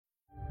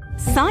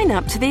Sign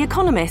up to The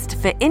Economist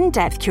for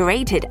in-depth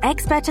curated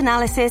expert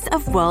analysis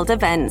of world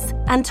events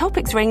and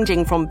topics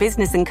ranging from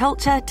business and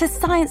culture to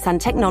science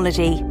and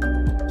technology.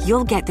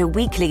 You'll get the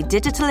weekly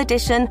digital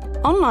edition,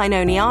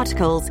 online-only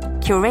articles,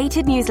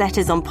 curated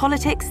newsletters on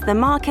politics, the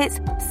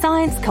markets,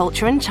 science,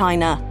 culture and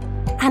China,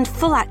 and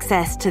full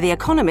access to The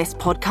Economist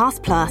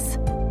Podcast Plus.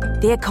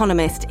 The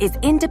Economist is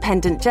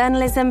independent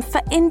journalism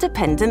for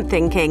independent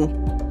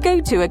thinking.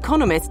 Go to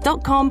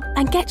economist.com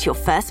and get your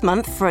first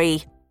month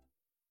free.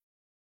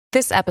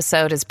 This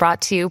episode is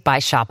brought to you by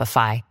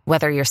Shopify.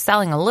 Whether you're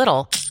selling a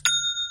little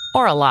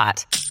or a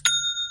lot,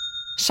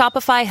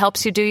 Shopify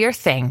helps you do your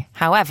thing,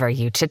 however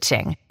you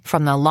cha-ching.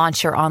 From the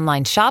launch your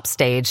online shop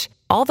stage,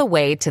 all the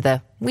way to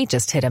the we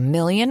just hit 1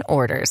 million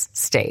orders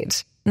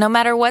stage. No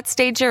matter what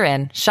stage you're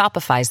in,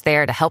 Shopify's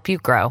there to help you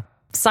grow.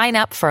 Sign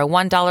up for a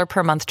 $1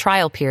 per month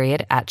trial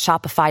period at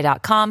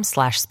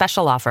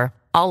shopify.com/special offer,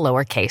 all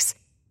lowercase.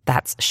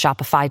 That's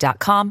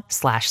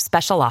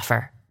shopify.com/special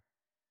offer.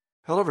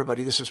 Hello,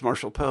 everybody. This is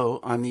Marshall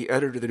Poe. I'm the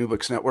editor of the New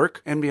Books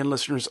Network. NBN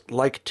listeners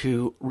like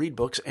to read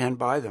books and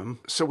buy them.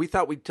 So we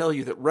thought we'd tell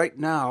you that right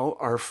now,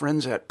 our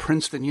friends at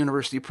Princeton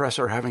University Press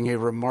are having a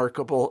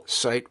remarkable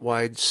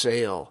site-wide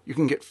sale. You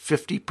can get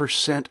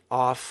 50%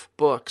 off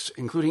books,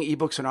 including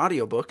ebooks and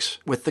audiobooks,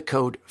 with the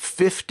code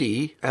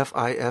 50,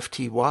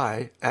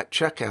 F-I-F-T-Y, at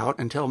checkout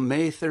until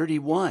May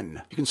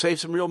 31. You can save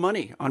some real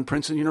money on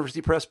Princeton University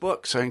Press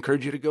books. I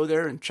encourage you to go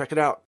there and check it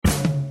out.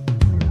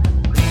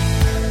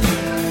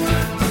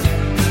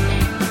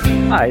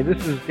 Hi,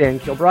 this is Dan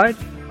Kilbride.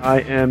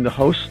 I am the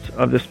host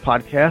of this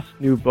podcast,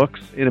 New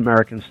Books in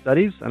American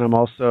Studies, and I'm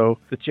also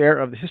the chair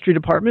of the History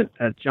Department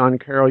at John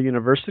Carroll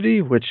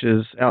University, which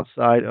is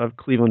outside of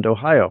Cleveland,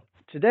 Ohio.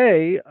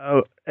 Today,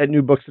 at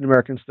New Books in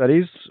American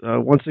Studies,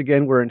 once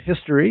again, we're in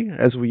history,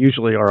 as we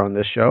usually are on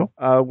this show.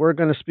 We're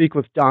going to speak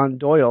with Don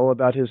Doyle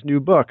about his new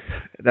book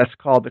that's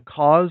called The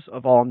Cause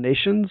of All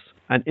Nations,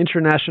 An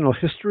International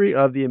History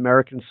of the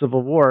American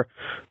Civil War,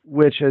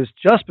 which has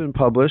just been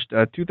published,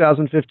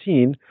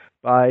 2015,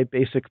 by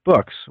Basic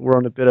Books. We're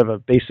on a bit of a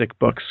Basic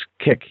Books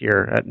kick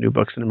here at New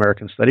Books in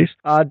American Studies.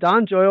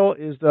 Don Doyle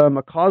is the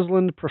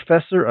McCausland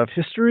Professor of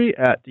History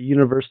at the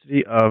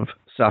University of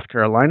South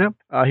Carolina.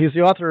 He's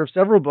the author of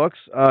several books,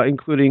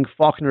 including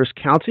Faulkner's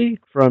County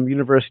from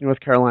University of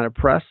North Carolina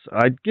Press.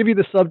 I'd give you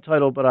the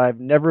subtitle, but I've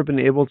never been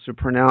able to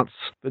pronounce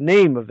the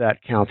name of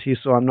that county,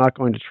 so I'm not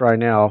going to try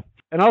now.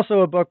 And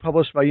also a book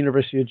published by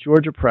University of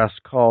Georgia Press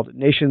called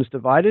Nations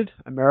Divided,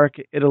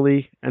 America,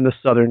 Italy, and the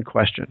Southern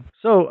Question.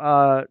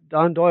 So,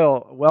 Don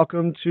Doyle,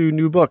 welcome to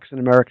New Books in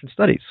American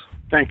Studies.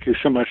 Thank you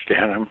so much,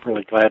 Dan. I'm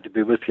really glad to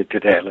be with you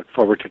today. I look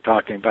forward to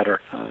talking about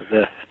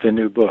the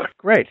new book.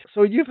 Great.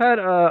 So you've had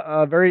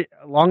a very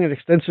long and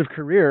extensive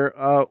career.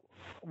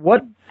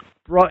 What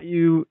brought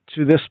you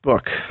to this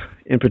book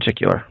in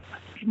particular?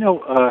 You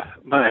know,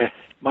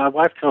 my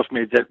wife tells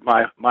me that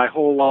my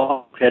whole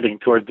life heading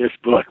toward this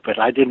book, but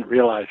I didn't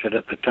realize it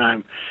at the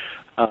time.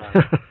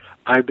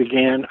 I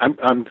began.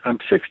 I'm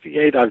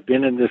 68. I've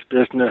been in this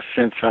business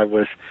since I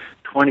was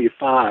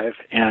 25,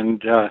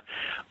 and you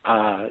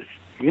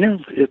know,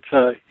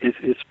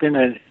 it's been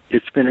an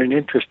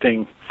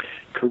interesting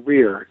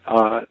career.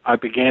 I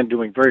began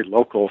doing very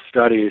local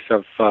studies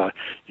of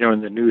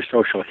in the new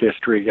social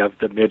history of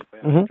the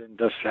Midwest and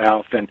the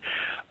South, and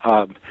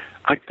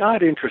I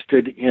got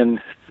interested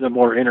in the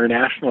more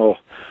international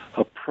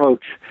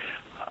approach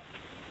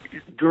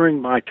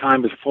during my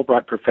time as a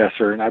Fulbright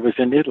professor, and I was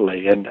in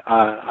Italy, and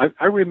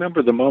I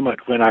remember the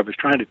moment when I was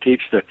trying to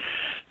teach the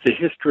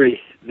history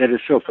that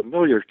is so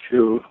familiar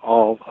to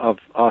all of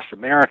us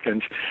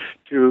Americans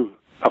to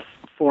a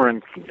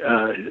foreign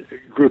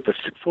group of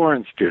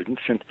foreign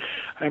students, and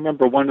I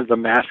remember one of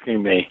them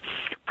asking me,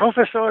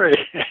 "Professore,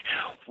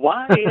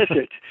 why is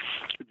it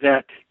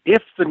that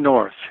if the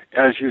North,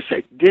 as you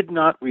say, did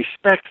not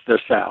respect the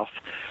South,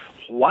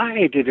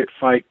 why did it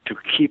fight to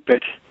keep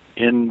it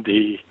in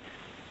the...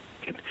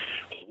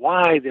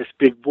 Why this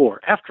big war?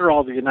 After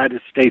all, the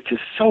United States is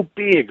so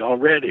big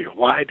already.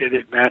 Why did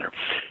it matter?"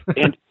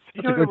 And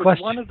you know, it was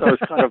one of those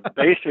kind of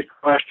basic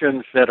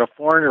questions that a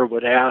foreigner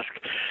would ask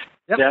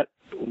that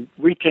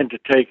we tend to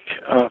take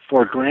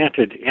for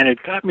granted, and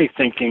it got me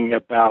thinking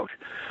about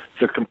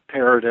the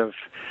comparative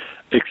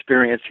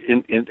experience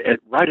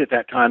right at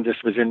that time.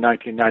 This was in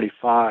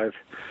 1995.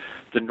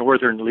 The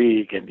Northern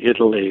League in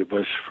Italy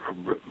was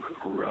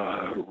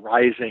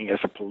rising as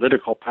a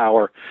political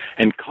power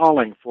and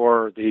calling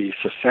for the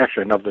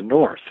secession of the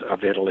north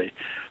of Italy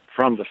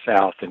from the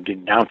South and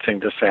denouncing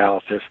the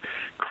South as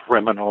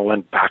criminal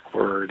and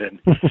backward and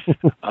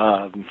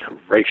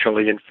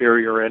racially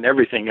inferior and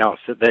everything else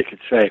that they could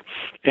say.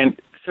 And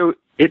so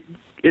it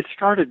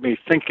started me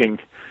thinking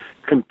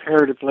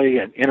comparatively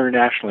and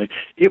internationally.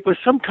 It was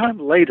sometime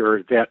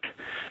later that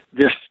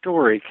this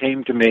story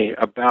came to me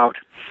about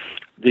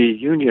the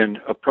Union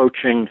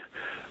approaching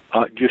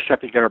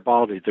Giuseppe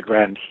Garibaldi, the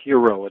grand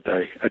hero of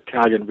the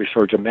Italian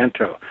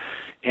Risorgimento,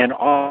 and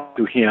offered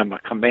to him a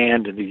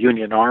command in the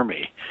Union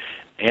Army.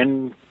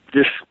 And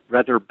this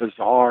rather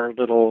bizarre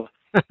little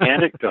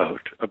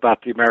anecdote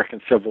about the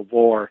American Civil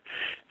War,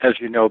 as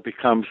you know,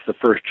 becomes the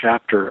first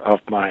chapter of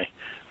my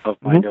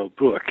new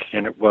book,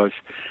 and it was,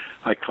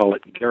 I call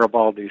it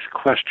Garibaldi's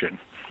Question.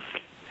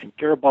 And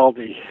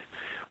Garibaldi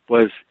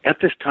was at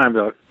this time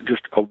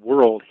just a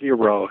world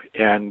hero,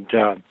 and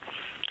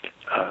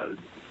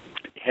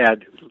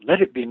had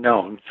let it be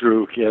known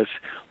through his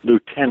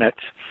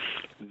lieutenants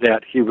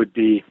that he would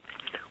be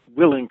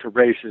willing to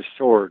raise his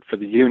sword for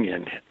the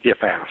Union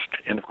if asked.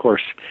 And of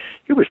course,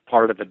 he was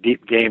part of a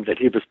deep game that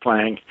he was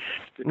playing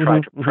to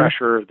try to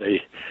pressure the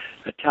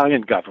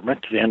Italian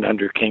government, then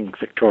under King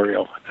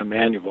Vittorio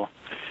Emanuele,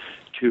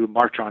 to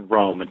march on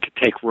Rome and to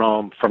take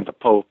Rome from the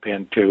Pope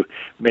and to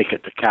make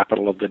it the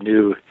capital of the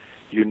new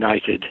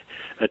united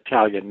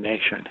Italian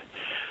nation.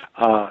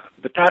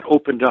 But that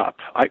opened up.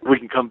 We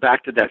can come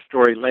back to that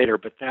story later,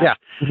 but that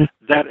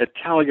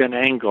Italian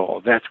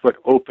angle, that's what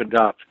opened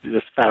up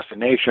this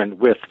fascination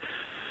with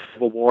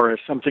Civil War as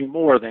something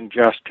more than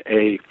just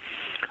an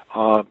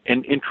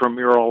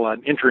intramural,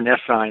 an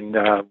internecine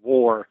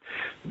war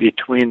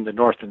between the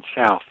North and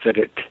South, that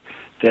it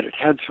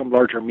had some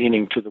larger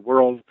meaning to the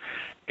world,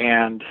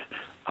 and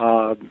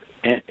I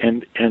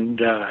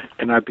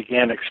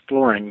began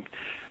exploring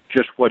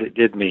just what it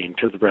did mean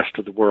to the rest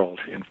of the world,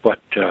 and what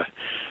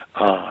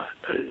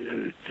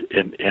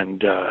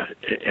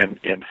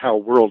and how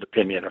world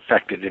opinion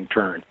affected in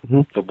turn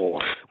the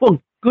war.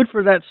 Well, good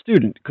for that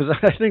student, because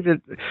I think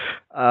that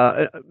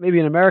maybe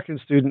an American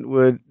student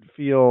would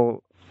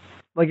feel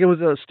like it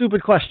was a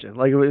stupid question,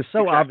 like it was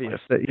so obvious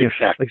that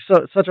like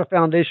such a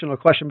foundational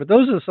question. But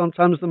those are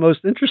sometimes the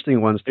most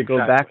interesting ones to go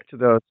back to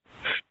those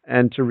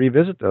and to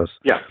revisit those.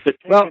 Yeah, but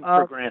taken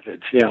for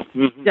granted. Yeah,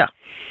 yeah.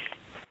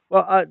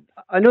 Well,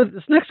 I know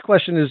this next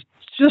question is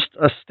just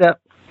a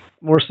step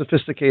more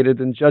sophisticated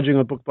than judging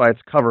a book by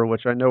its cover,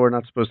 which I know we're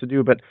not supposed to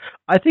do, but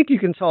I think you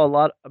can tell a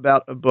lot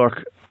about a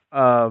book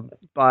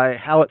by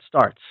how it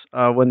starts,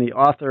 when the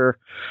author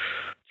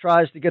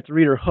tries to get the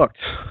reader hooked.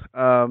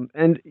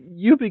 And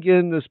you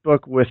begin this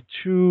book with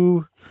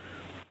two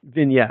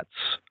vignettes.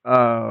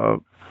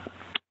 And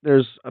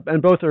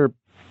both are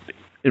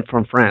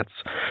from France.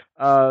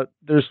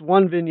 There's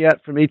one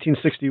vignette from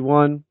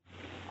 1861,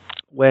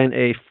 when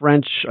a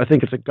French, I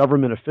think it's a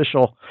government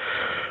official,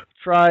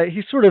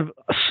 he sort of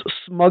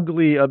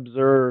smugly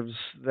observes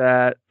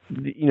that,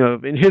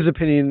 in his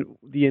opinion,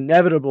 the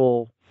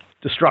inevitable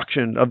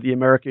destruction of the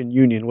American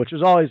Union, which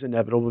is always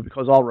inevitable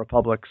because all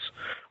republics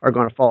are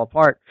going to fall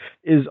apart,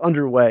 is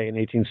underway in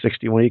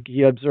 1861.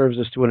 He observes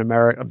this to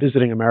a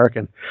visiting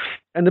American.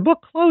 And the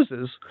book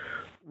closes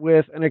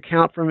with an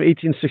account from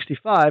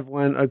 1865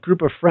 when a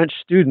group of French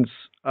students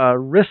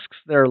risks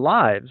their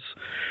lives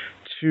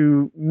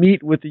to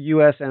meet with the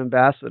U.S.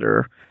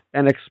 ambassador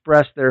and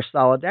express their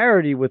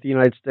solidarity with the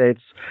United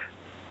States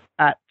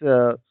at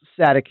the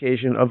sad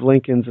occasion of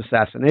Lincoln's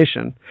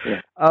assassination.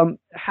 Yeah.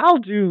 How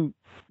do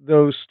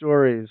those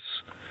stories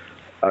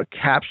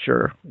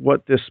capture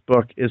what this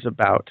book is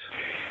about?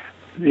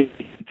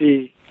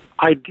 The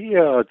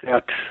idea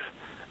that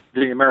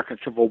the American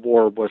Civil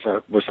War was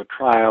a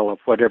trial of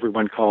what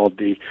everyone called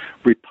the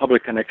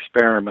Republican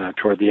experiment,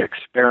 or the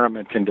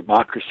experiment in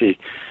democracy,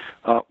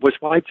 was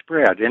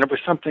widespread, and it was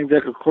something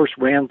that, of course,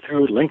 ran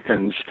through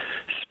Lincoln's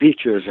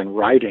speeches and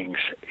writings,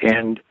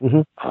 and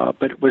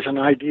but it was an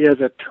idea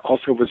that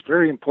also was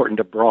very important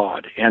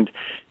abroad, and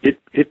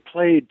it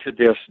played to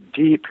this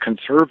deep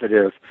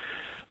conservative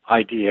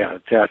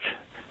idea that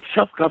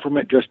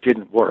self-government just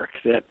didn't work,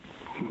 that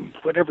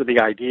whatever the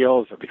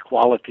ideals of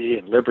equality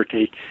and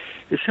liberty,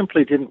 it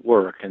simply didn't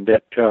work, and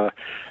that,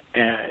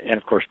 and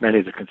of course, many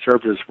of the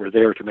conservatives were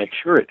there to make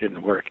sure it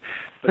didn't work.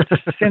 But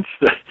since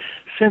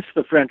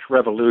the French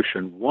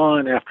Revolution,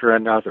 one after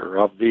another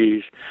of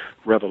these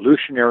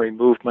revolutionary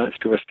movements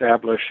to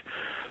establish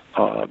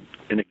an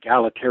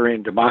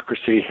egalitarian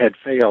democracy had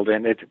failed,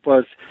 and it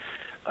was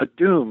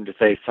doomed,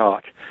 they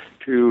thought,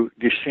 to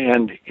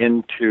descend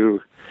into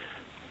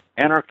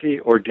anarchy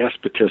or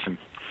despotism.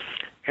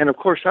 And of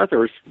course,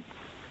 others,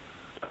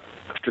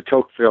 de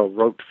Tocqueville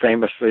wrote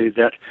famously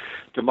that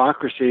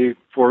democracy,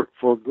 for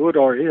good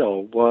or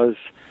ill, was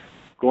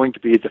going to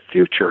be the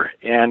future.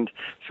 And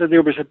so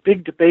there was a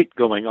big debate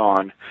going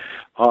on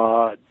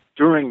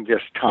during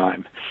this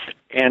time.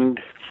 And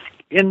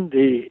in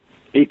the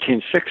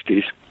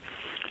 1860s,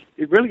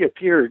 it really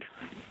appeared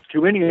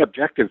to any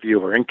objective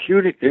viewer,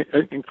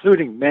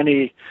 including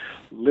many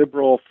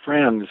liberal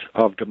friends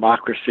of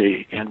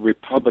democracy and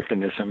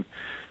republicanism,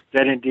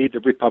 that indeed the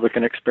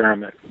Republican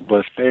experiment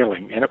was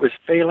failing. And it was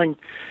failing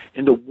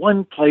in the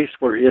one place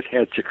where it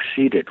had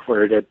succeeded,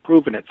 where it had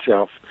proven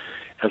itself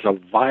as a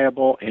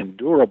viable and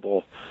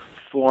durable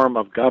form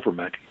of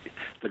government,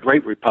 the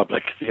Great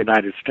Republic, the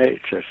United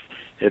States, as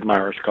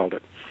admirers called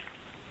it.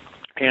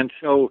 And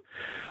so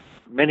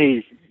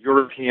many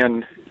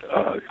European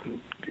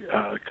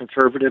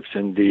conservatives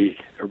and the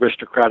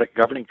aristocratic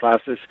governing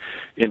classes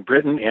in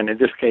Britain, and in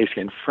this case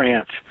in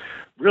France,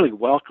 really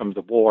welcomed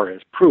the war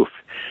as proof.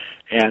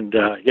 And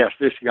yes,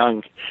 this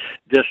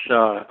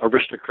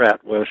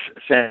aristocrat was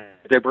saying,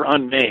 they were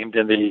unnamed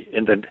in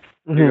the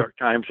New York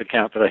Times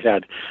account that I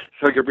had.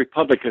 So your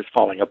republic is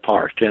falling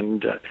apart,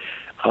 and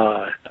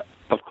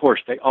of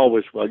course they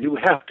always will. You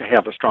have to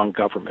have a strong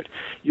government.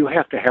 You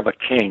have to have a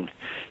king.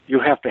 You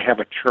have to have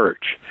a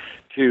church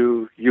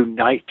to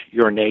unite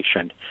your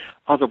nation.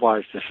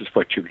 Otherwise, this is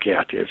what you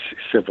get: is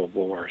civil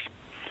wars.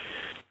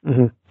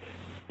 Mm-hmm.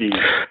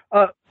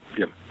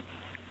 Yeah.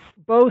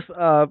 Both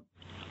at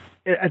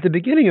the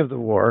beginning of the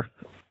war,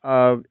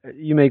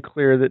 you made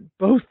clear that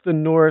both the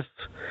North,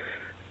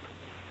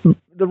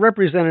 the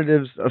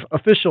representatives,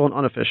 official and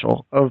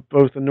unofficial, of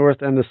both the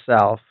North and the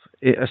South,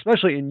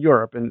 especially in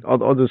Europe, and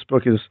although this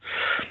book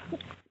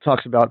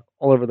talks about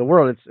all over the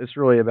world, it's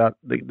really about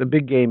the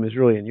big game is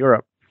really in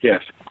Europe.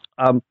 Yes.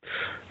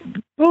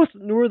 Both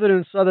Northern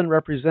and Southern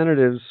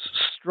representatives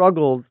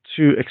struggled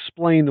to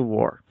explain the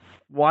war.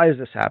 Why is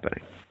this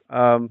happening?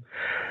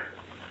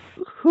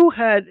 Who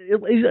had,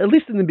 at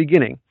least in the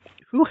beginning,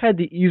 who had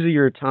the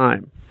easier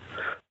time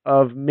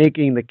of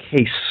making the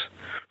case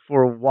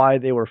for why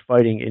they were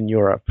fighting in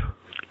Europe?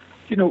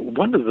 You know,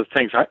 one of the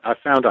things I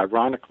found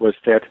ironic was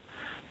that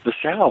the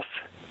South,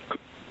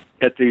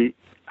 at the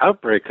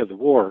outbreak of the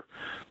war,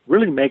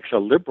 really makes a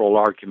liberal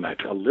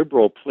argument, a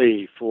liberal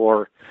plea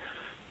for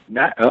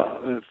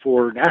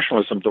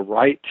nationalism, the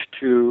right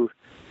to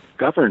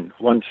govern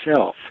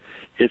oneself.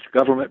 It's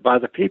government by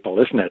the people,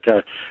 isn't it?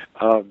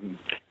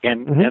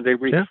 And they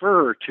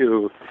refer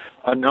to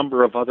a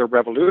number of other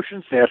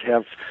revolutions that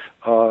have,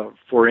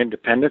 for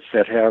independence,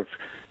 that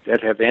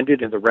have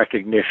ended in the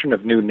recognition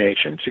of new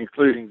nations,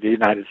 including the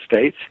United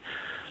States,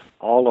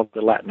 all of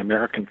the Latin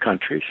American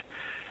countries.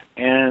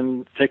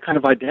 And they kind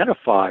of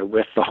identify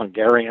with the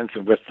Hungarians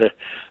and with the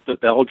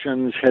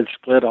Belgians had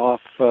split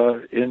off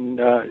in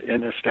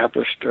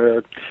established,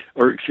 the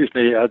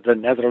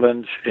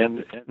Netherlands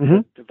and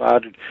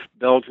divided.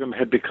 Belgium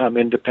had become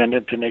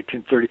independent in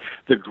 1830.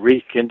 The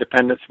Greek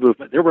independence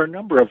movement. There were a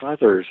number of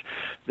others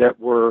that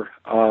were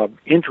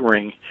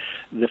entering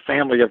the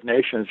family of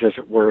nations, as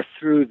it were,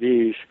 through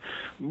these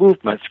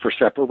movements for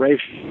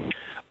separation,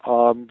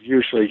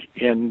 usually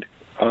in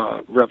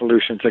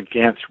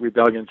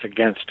rebellions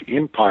against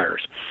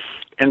empires.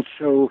 And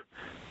so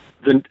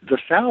the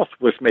South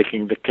was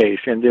making the case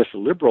in this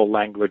liberal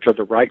language of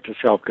the right to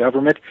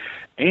self-government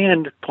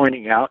and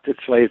pointing out that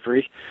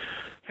slavery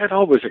had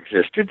always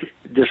existed.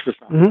 This was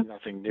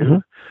nothing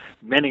new.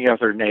 Many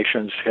other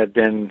nations had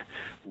been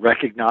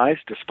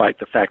recognized despite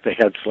the fact they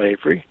had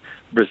slavery.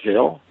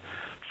 Brazil,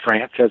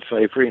 France had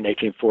slavery in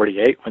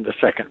 1848 when the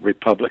Second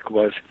Republic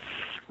was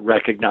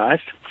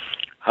recognized.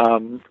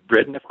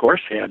 Britain, of course,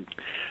 had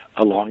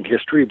a long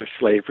history with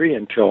slavery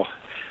until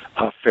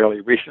fairly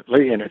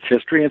recently in its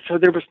history, and so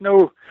there was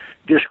no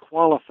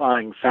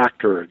disqualifying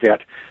factor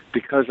that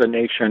because a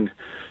nation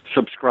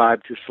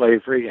subscribed to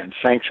slavery and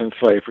sanctioned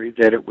slavery,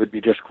 that it would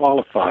be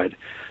disqualified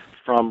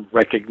from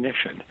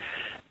recognition.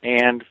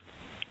 And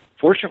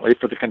fortunately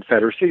for the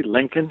Confederacy,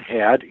 Lincoln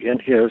had, in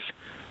his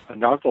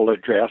inaugural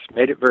address,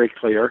 made it very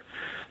clear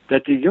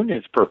that the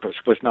Union's purpose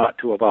was not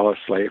to abolish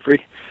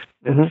slavery,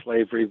 that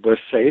slavery was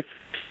safe,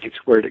 it's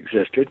where it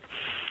existed.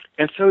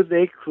 And so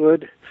they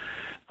could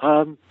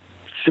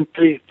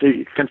simply,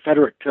 the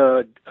Confederate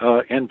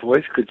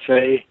envoys could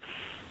say,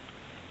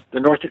 the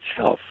North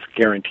itself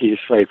guarantees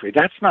slavery.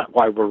 That's not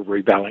why we're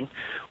rebelling.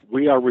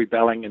 We are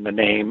rebelling in the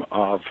name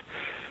of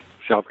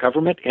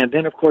self-government. And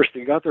then, of course,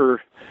 the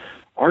other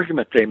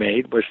argument they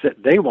made was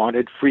that they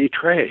wanted free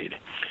trade.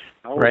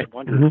 I always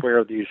wondered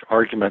where these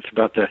arguments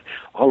about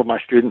all of my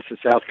students in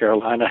South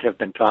Carolina have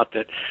been taught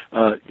that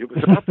it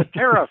was about the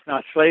tariff,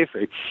 not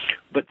slavery.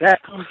 But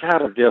that comes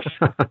out of this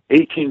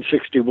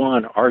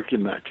 1861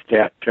 argument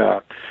that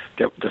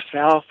the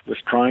South was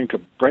trying to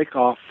break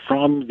off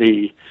from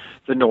the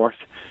North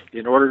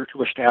in order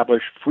to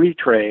establish free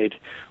trade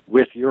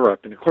with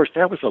Europe. And, of course,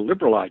 that was a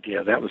liberal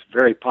idea. That was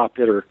very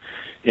popular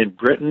in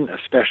Britain,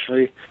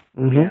 especially,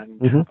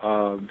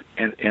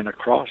 and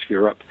across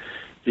Europe.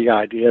 The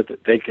idea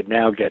that they could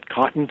now get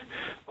cotton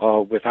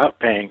without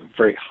paying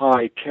very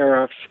high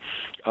tariffs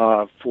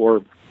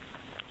for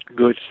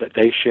goods that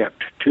they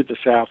shipped to the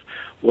South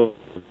was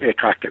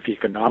attractive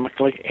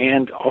economically,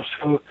 and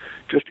also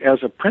just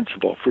as a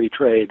principle, free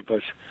trade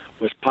was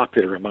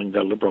popular among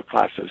the liberal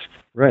classes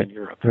in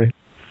Europe. Right.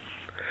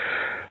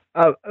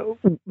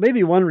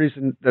 Maybe one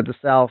reason that the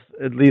South,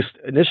 at least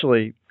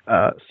initially,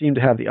 seemed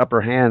to have the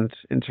upper hand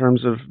in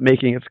terms of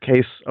making its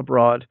case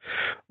abroad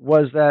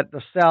was that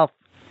the South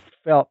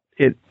felt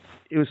it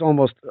was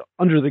almost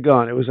under the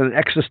gun. It was an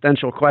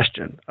existential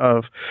question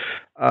of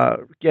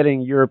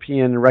getting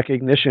European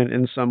recognition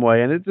in some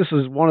way. And this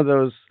is one of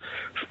those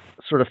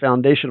sort of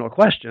foundational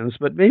questions,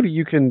 but maybe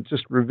you can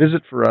just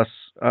revisit for us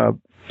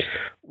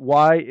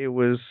why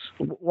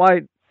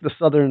the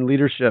Southern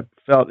leadership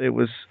felt it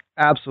was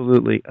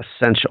absolutely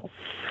essential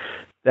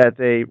that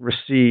they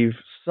receive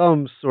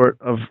some sort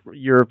of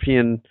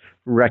European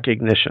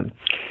recognition.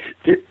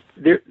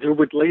 there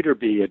would later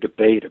be a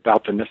debate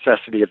about the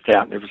necessity of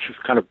that, and there was this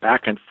kind of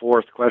back and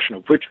forth question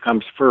of which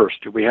comes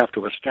first. Do we have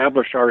to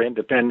establish our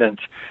independence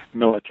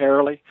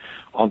militarily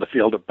on the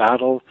field of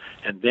battle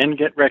and then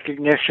get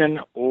recognition,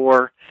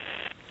 or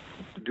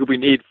do we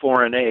need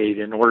foreign aid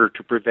in order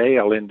to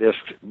prevail in this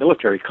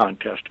military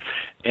contest?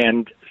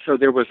 And so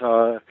there was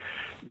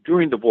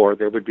during the war,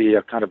 there would be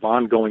a kind of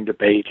ongoing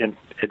debate, and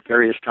at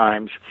various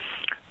times,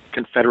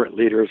 Confederate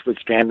leaders would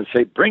stand and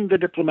say, bring the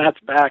diplomats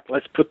back,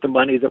 let's put the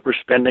money that we're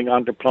spending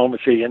on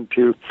diplomacy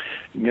into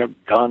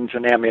guns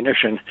and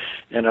ammunition.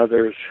 And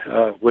others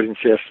would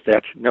insist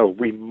that, no,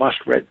 we must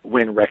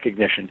win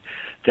recognition,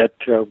 that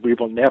we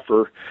will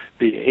never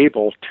be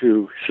able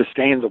to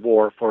sustain the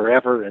war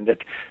forever, and that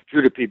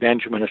Judah P.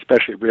 Benjamin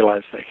especially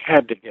realized they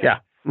had to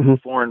get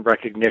foreign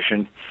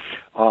recognition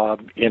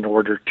in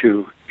order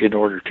to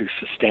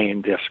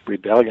sustain this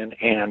rebellion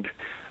and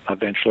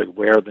eventually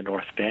wear the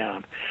North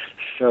down.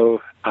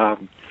 So,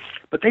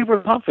 but they were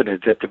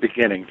confident at the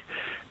beginning,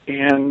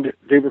 and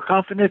they were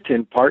confident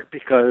in part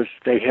because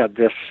they had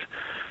this.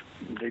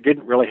 They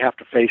didn't really have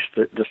to face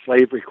the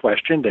slavery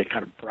question. They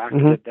kind of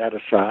bracketed that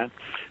aside.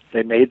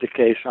 They made the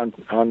case on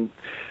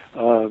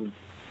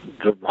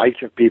the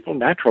right of people,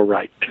 natural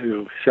right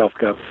to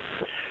self-government,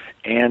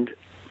 and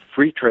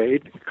free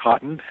trade,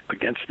 cotton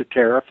against the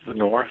tariff of the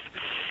North.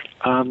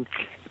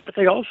 But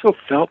they also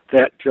felt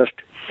that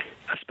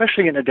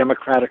especially in a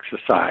democratic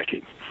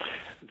society,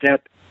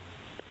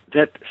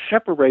 that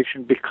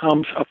separation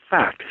becomes a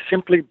fact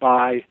simply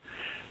by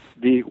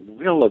the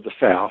will of the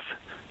South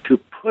to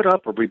put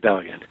up a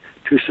rebellion,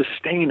 to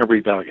sustain a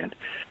rebellion.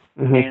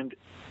 And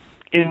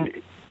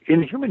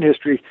in human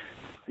history,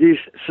 these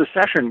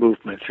secession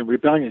movements and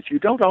rebellions, you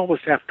don't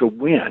always have to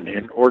win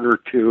in order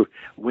to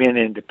win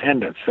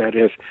independence. That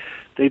is,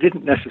 they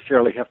didn't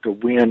necessarily have to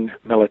win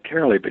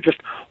militarily, but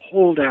just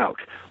hold out,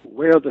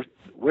 wear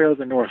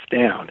the North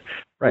down,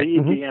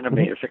 lead the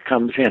enemy as it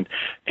comes in,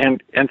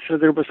 and so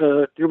there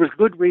was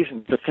good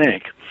reason to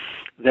think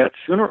that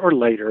sooner or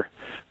later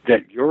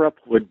that Europe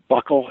would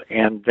buckle,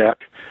 and that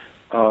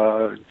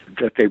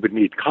they would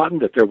need cotton,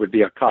 that there would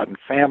be a cotton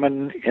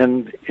famine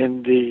in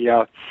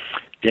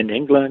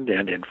England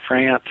and in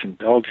France and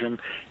Belgium,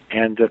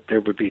 and that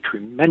there would be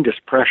tremendous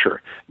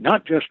pressure,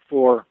 not just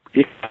for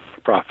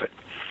economic profit,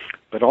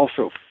 but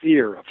also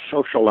fear of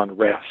social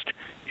unrest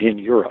in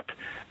Europe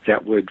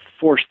that would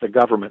force the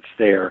governments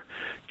there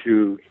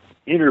to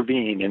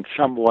intervene in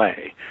some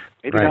way,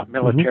 maybe not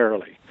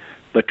militarily,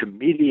 but to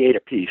mediate a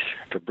peace,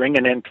 to bring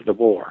an end to the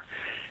war.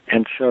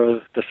 And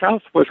so the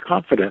South was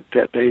confident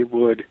that they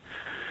would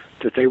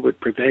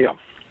prevail.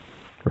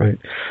 Right.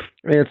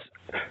 I mean,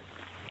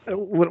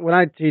 when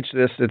I teach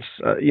this,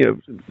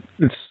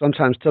 it's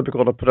sometimes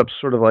typical to put up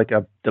sort of like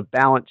the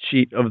balance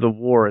sheet of the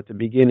war at the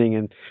beginning,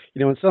 and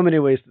in so many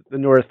ways the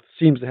North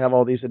seems to have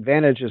all these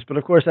advantages, but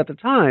of course at the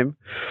time,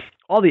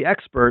 all the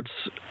experts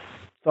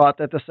thought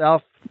that the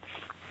South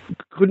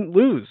couldn't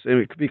lose,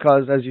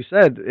 because, as you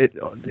said,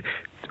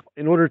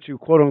 in order to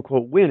quote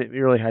unquote win, it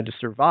merely had to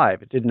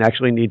survive. It didn't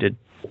actually need to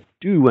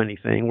do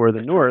anything, where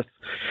the North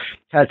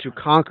had to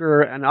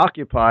conquer and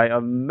occupy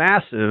a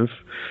massive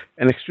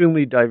and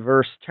extremely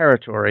diverse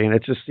territory. And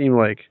it just seemed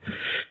like,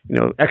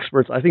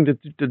 experts, I think that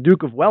the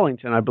Duke of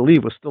Wellington, I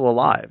believe, was still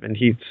alive. And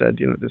he said,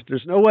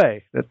 there's no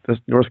way that the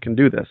North can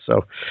do this.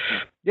 So,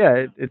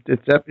 yeah,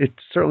 it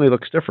certainly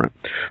looks different.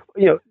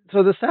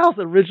 So the South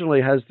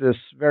originally has this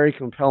very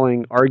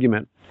compelling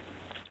argument.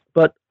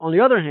 But on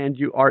the other hand,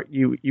 you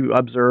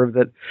observe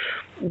that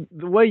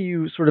the way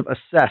you sort of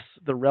assess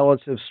the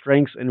relative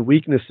strengths and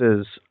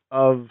weaknesses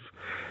of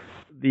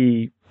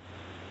the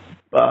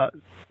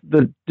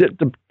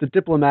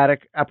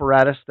diplomatic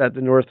apparatus that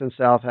the North and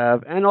South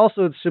have, and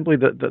also simply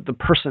the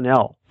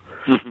personnel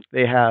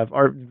they have,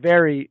 are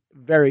very,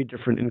 very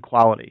different in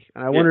quality.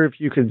 And I wonder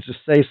if you could just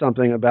say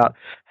something about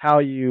how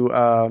you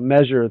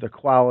measure the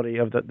quality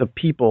of the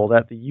people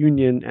that the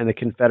Union and the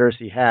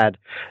Confederacy had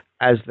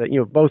as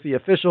both the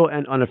official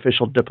and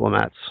unofficial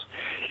diplomats.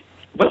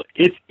 Well,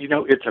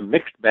 it's a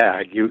mixed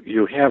bag.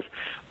 You have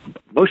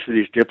most of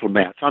these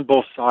diplomats on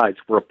both sides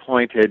were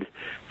appointed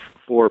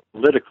for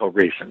political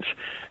reasons.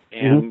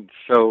 And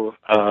so,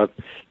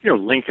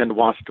 Lincoln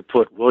wants to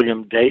put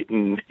William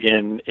Dayton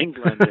in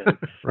England,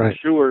 and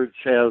Seward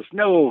says,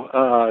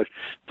 no,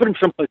 put him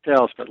someplace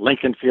else, but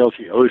Lincoln feels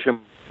he owes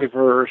him a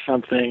favor or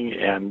something,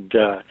 and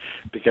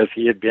because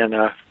he had been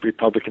a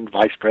Republican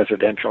vice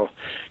presidential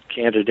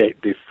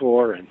candidate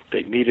before, and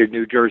they needed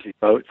New Jersey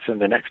votes in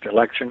the next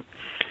election.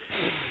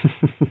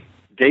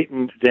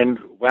 Dayton then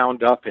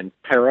wound up in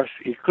Paris.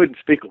 He couldn't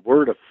speak a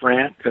word of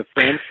French,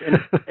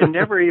 and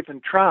never even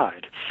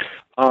tried.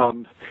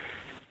 And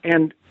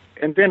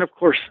then, of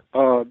course,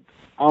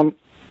 on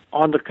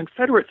the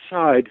Confederate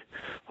side,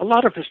 a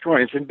lot of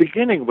historians, and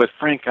beginning with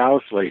Frank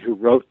Owsley, who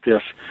wrote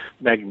this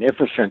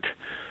magnificent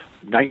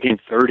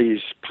 1930s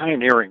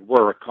pioneering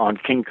work on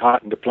King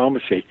Cotton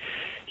diplomacy,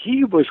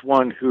 he was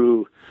one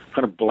who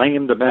kind of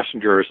blame the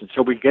messengers. And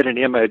so we get an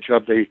image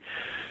of the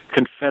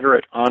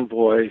Confederate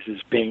envoys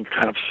as being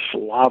kind of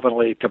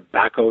slovenly,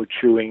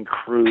 tobacco-chewing,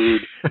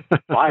 crude,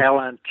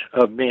 violent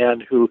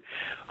men who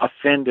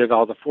offended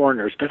all the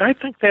foreigners. But I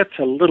think that's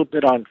a little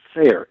bit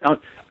unfair.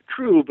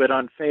 True, but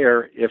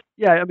unfair.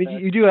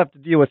 You do have to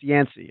deal with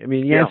Yancey. I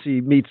mean,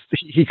 Yancey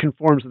he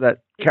conforms to that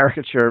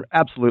caricature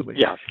absolutely.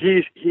 Yes,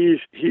 he's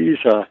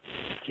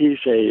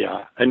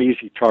an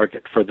easy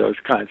target for those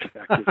kinds of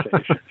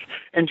accusations.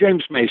 And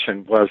James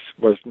Mason was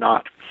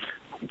not.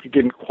 He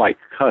didn't quite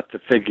cut the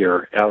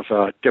figure as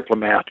a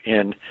diplomat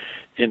in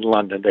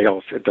London. They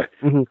all said to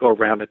go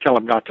around and tell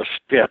him not to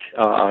spit.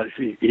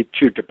 He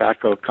chewed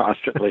tobacco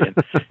constantly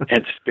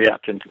and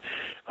spit, and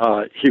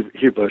he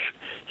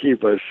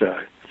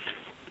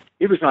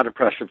was not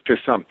impressive to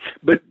some.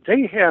 But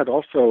they had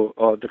also,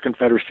 the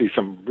Confederacy,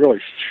 some really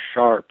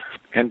sharp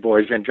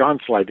envoys, and John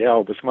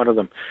Slidell was one of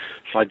them.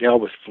 Slidell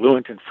was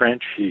fluent in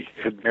French. He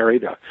had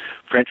married a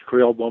French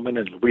Creole woman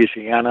in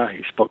Louisiana.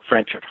 He spoke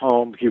French at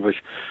home. He was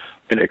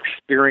an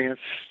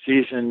experienced,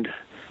 seasoned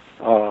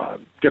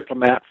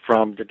diplomat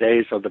from the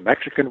days of the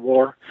Mexican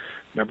War.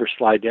 Remember,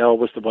 Slidell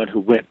was the one who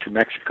went to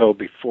Mexico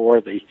before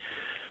the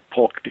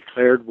Polk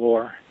declared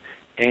war.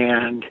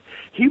 And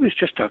he was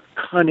just a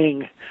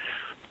cunning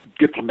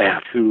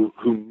diplomat who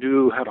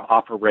knew how to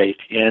operate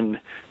in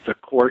the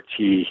courts.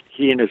 He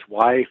and his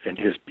wife and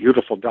his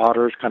beautiful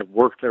daughters kind of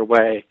worked their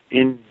way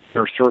in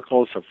their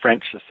circles of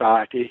French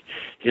society.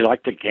 He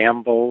liked to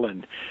gamble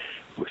and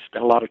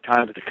spent a lot of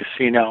time at the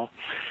casino.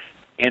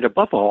 And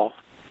above all,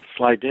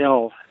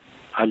 Slidell,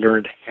 I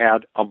learned,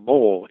 had a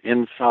mole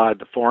inside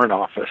the Foreign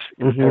Office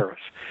in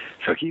Paris.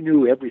 So he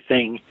knew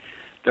everything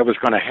that was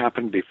going to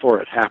happen before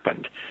it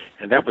happened,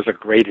 and that was a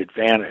great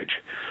advantage.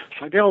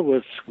 Slidell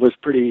was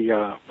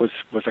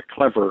a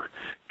clever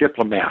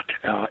diplomat,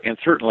 and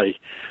certainly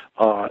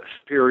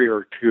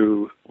superior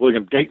to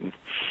William Dayton.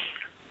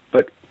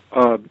 But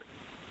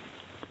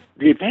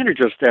the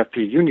advantages that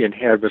the Union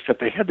had was that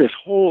they had this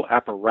whole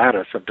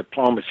apparatus of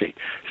diplomacy,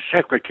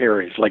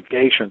 secretaries,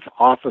 legations,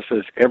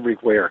 offices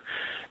everywhere,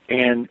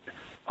 and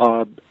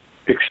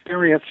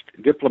experienced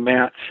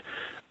diplomats.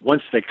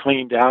 Once they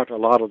cleaned out a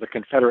lot of the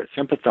Confederate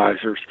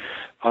sympathizers,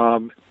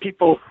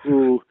 people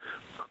who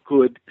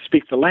could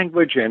speak the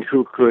language and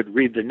who could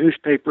read the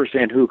newspapers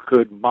and who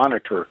could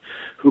monitor,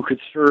 who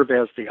could serve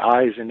as the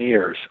eyes and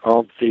ears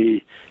of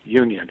the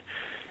Union.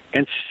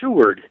 And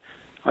Seward,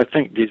 I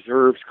think,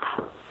 deserves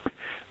credit.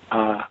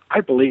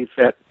 I believe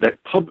that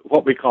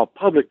what we call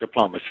public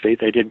diplomacy,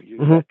 they didn't use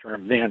that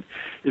term then,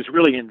 is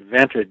really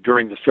invented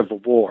during the Civil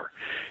War.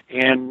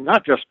 And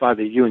not just by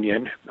the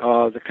Union.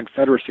 The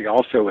Confederacy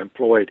also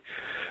employed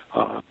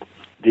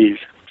these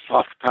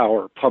soft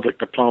power public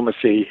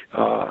diplomacy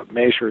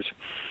measures.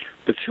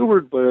 But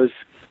Seward was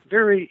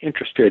very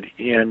interested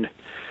in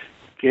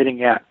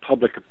getting at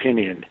public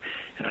opinion.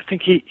 And I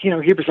think he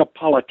was a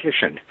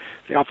politician.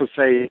 They often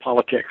say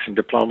politics and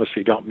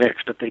diplomacy don't mix,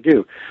 but they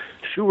do.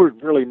 Seward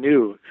really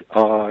knew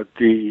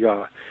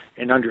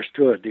and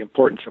understood the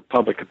importance of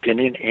public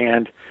opinion,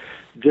 and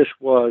this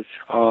was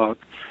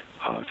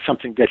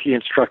something that he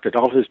instructed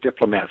all his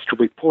diplomats to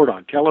report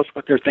on. Tell us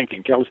what they're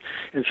thinking. Tell us.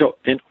 And so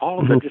in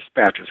all of the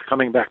dispatches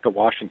coming back to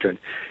Washington,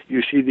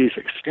 you see these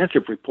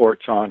extensive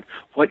reports on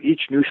what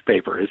each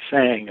newspaper is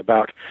saying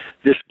about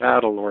this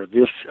battle or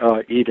this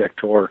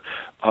edict or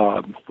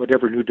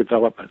whatever new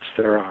developments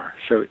there are.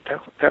 So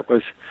that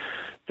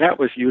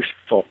was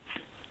useful.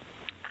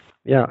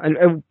 Yeah,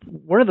 and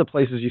one of the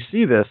places you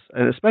see this,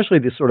 and especially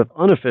this sort of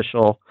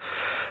unofficial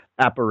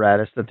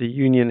apparatus that the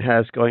Union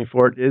has going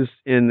for it, is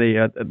in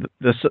the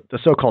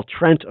so-called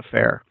Trent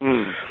Affair,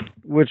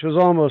 which was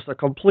almost a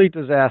complete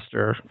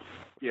disaster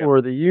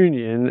for the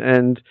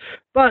Union.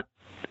 But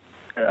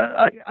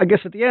I guess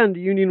at the end,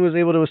 the Union was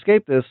able to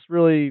escape this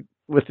really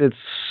with its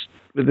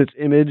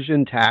image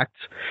intact,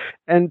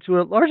 and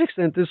to a large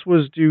extent, this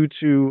was due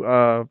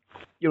to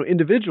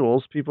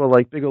individuals, people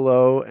like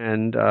Bigelow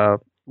and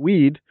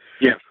Weed,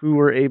 who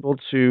were able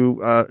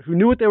to, who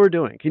knew what they were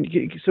doing. Can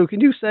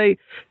you say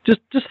just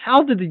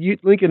how did the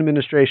Lincoln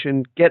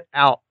administration get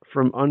out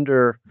from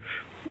under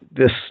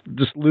this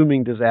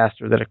looming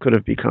disaster that it could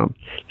have become?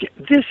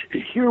 This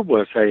here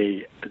was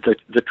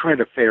the Trent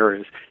Affair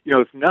is,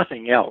 if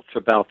nothing else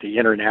about the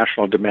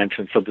international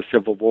dimensions of the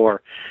Civil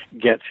War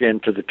gets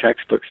into the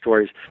textbook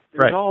stories,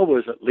 there's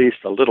always at least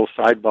a little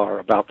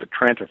sidebar about the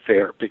Trent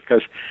Affair,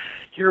 because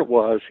here it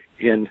was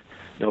in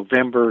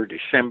November,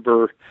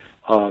 December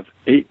of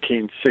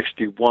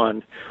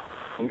 1861,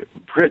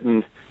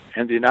 Britain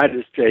and the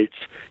United States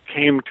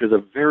came to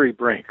the very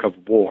brink of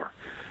war,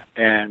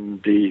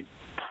 and the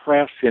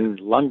press in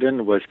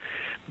London was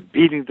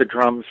beating the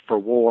drums for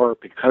war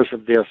because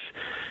of this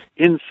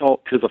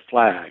insult to the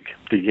flag.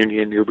 The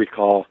Union, you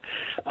recall,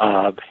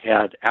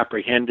 had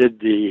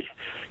apprehended the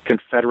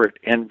Confederate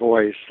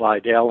envoys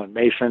Slidell and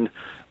Mason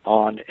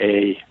on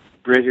a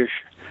British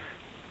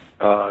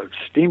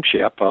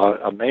steamship,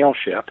 a mail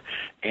ship,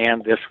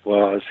 and this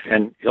was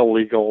an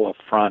illegal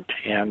affront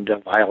and a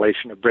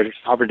violation of British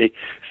sovereignty,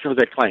 so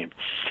they claimed.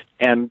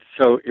 And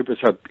so it was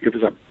a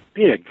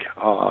big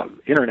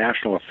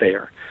international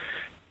affair.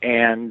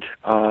 And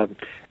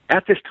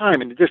at this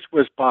time, and this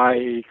was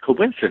by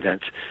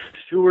coincidence,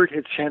 Seward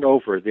had sent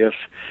over this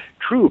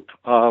troupe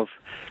of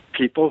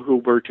people who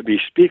were to be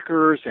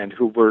speakers and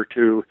who were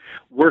to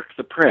work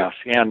the press.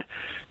 And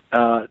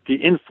the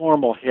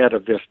informal head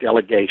of this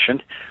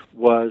delegation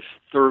was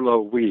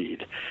Thurlow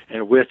Weed,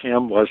 and with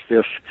him was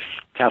this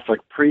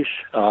Catholic priest,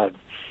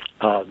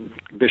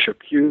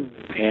 Bishop Hughes,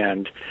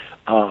 and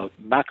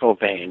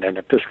McIlvaine, an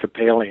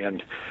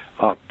Episcopalian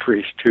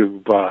priest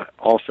who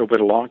also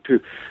went along to.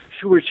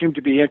 Seward seemed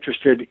to be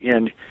interested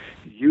in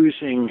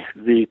using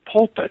the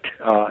pulpit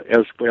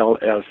as well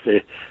as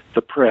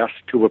the press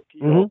to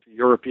appeal to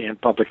European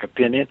public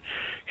opinion,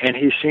 and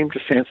he seemed to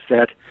sense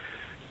that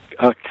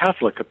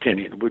Catholic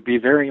opinion would be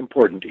very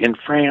important in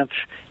France,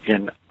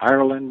 in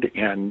Ireland,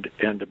 and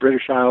the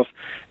British Isles,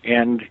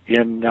 and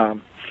in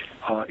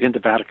the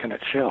Vatican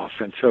itself.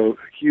 And so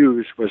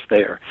Hughes was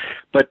there.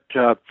 But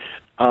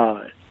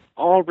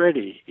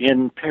already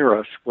in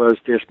Paris was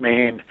this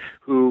man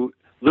who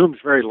looms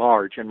very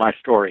large in my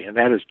story, and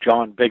that is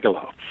John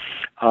Bigelow.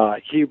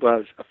 He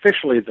was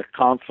officially the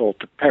consul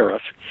to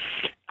Paris,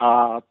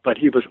 but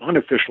he was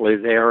unofficially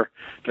there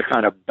to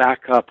kind of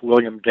back up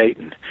William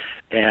Dayton,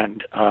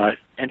 and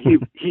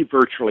he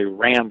virtually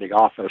ran the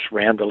office,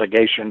 ran the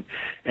legation,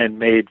 and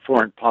made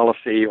foreign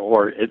policy,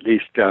 or at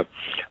least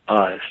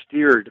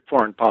steered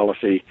foreign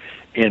policy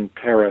in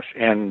Paris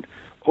and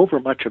over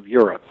much of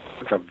Europe.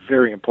 He was a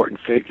very important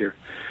figure.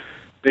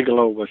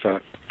 Bigelow was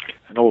an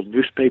old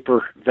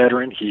newspaper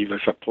veteran. He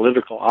was a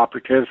political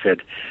operative,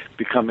 had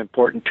become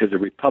important to the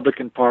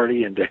Republican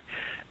Party in the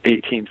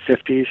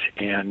 1850s,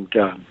 and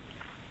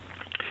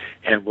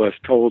was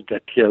told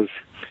that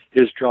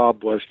his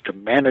job was to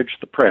manage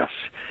the press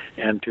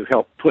and to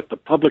help put the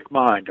public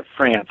mind of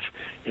France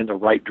in the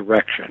right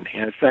direction.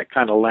 And it's that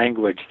kind of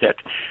language that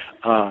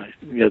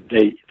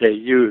they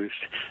used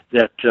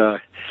that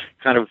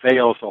kind of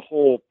veils a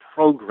whole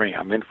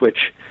program in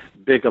which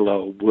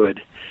Bigelow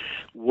would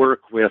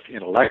work with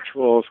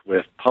intellectuals,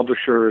 with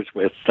publishers,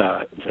 with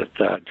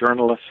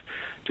journalists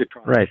to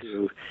try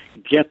to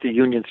get the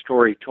Union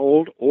story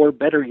told, or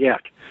better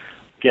yet,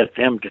 get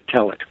them to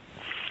tell it.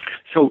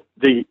 So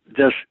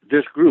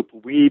this group,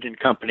 Weed and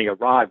Company,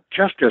 arrived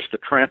just as the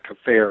Trent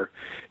affair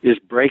is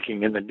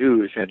breaking in the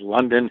news in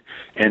London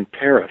and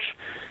Paris.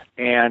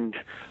 And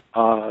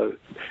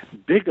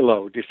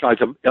Bigelow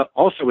decides,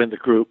 also in the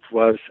group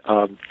was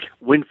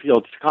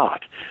Winfield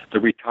Scott, the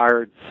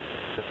retired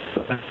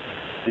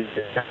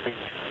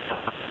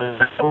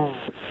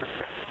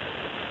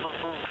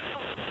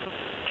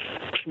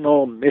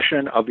personal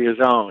mission of his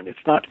own. It's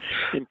not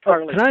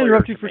entirely. Can I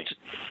interrupt you for?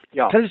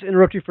 Yeah. Can I just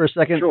interrupt you for a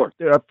second? Sure.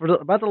 For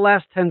about the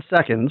last 10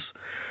 seconds,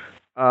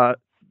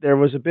 there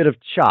was a bit of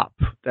chop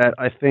that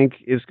I think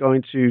is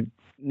going to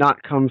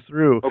not come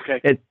through. Okay.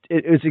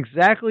 It was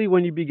exactly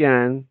when you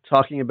began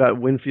talking about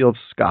Winfield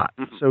Scott.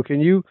 Mm-hmm. So can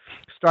you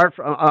start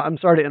from? I'm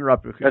sorry to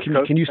interrupt you.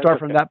 Can you start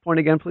from that point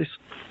again, please?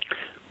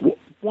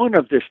 One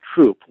of this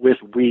troupe with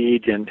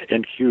Weed and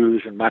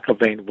Hughes and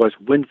McIlvaine was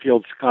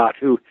Winfield Scott,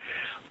 who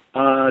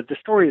the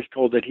story is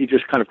told that he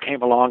just kind of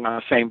came along on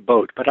the same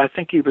boat, but I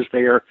think he was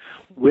there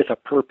with a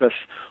purpose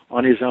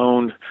on his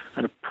own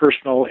kind of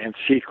personal and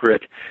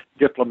secret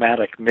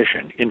diplomatic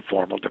mission,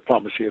 informal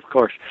diplomacy, of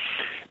course.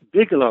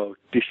 Bigelow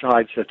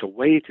decides that the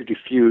way to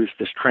defuse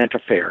this Trent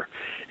affair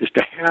is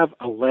to have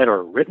a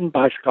letter written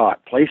by Scott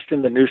placed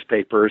in the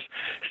newspapers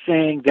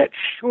saying that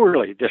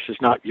surely this is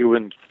not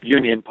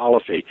Union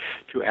policy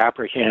to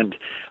apprehend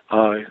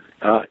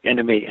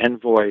enemy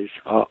envoys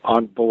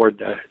on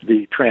board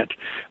the Trent,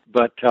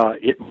 but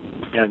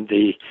and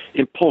the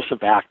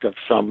impulsive act of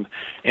some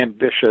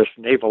ambitious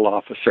naval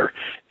officer.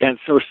 And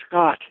so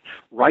Scott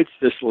writes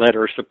this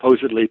letter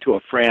supposedly to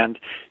a friend.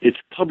 It's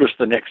published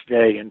the next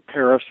day in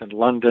Paris and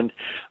London.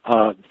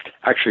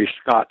 Actually,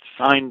 Scott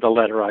signed the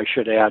letter, I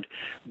should add.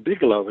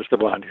 Bigelow is the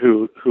one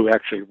who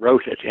actually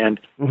wrote it and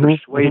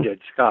persuaded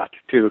Scott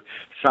to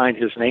sign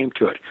his name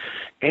to it.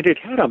 And it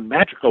had a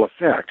magical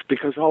effect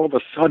because all of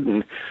a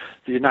sudden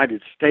the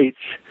United States,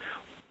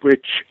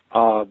 which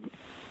a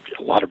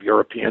lot of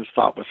Europeans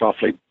thought was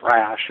awfully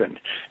brash and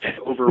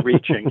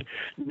overreaching,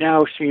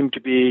 now seemed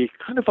to be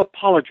kind of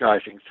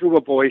apologizing through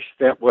a voice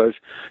that was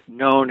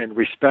known and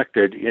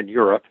respected in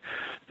Europe,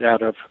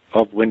 that of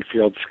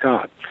Winfield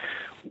Scott.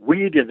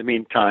 Weed, in the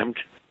meantime,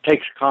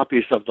 takes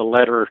copies of the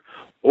letter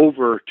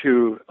over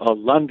to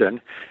London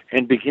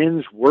and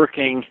begins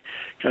working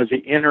kind of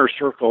the inner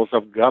circles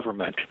of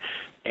government,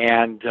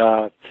 and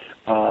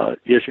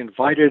is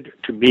invited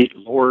to meet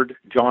Lord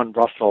John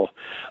Russell,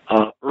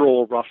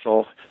 Earl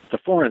Russell, the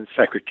Foreign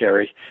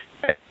Secretary,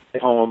 at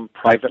home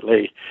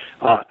privately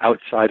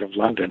outside of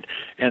London.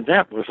 And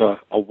that was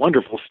a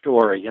wonderful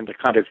story in the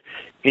kind of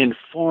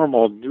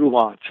informal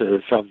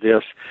nuances of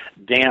this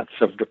dance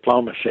of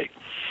diplomacy.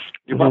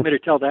 You want me to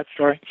tell that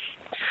story?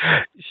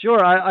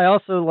 Sure. I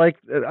also like,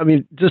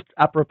 just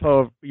apropos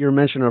of your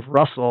mention of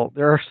Russell,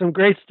 there are some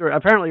great stories.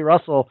 Apparently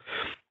Russell,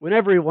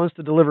 whenever he wants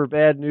to deliver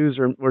bad news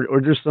or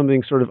do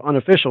something sort of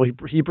unofficial,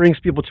 he brings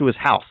people to his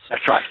house.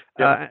 That's right.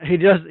 Yeah. He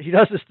does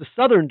this to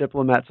Southern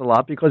diplomats a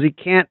lot because they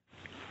can't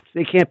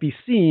be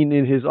seen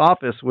in his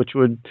office, which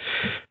would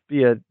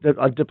be a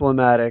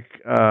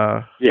diplomatic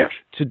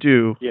to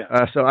do.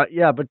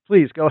 Yeah. But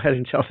please go ahead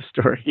and tell the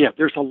story. Yeah,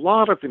 there's a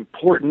lot of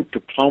important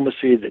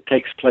diplomacy that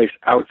takes place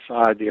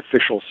outside the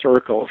official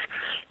circles,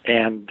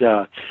 and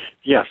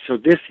so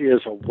this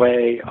is a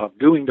way of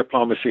doing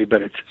diplomacy,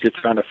 but it's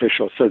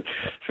unofficial.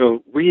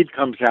 So Reed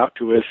comes out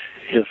to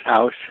his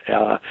house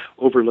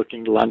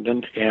overlooking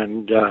London,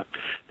 and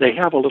they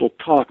have a little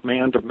talk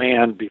man to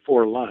man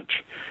before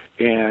lunch.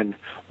 And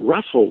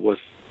Russell was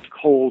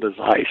cold as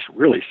ice,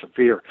 really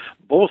severe.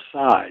 Both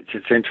sides,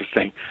 it's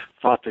interesting,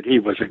 thought that he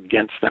was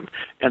against them.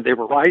 And they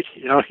were right.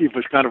 He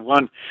was kind of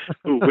one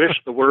who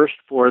wished the worst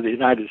for the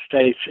United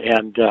States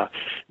and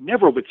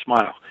never would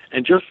smile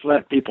and just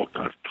let people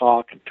kind of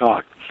talk and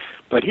talk.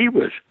 But he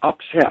was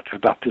upset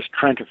about this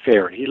Trent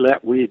affair. He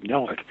let Weed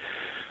know it.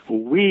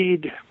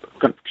 Weed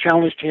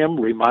challenged him,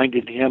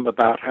 reminded him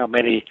about how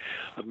many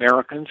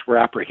Americans were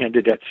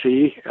apprehended at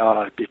sea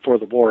before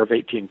the War of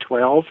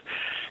 1812,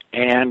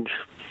 and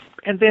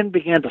then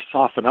began to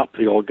soften up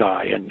the old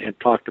guy and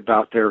talked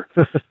about their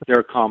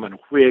common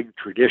Whig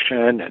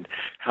tradition and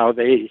how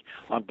they,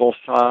 on both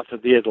sides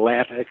of the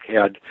Atlantic,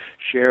 had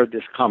shared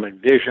this common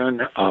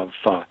vision of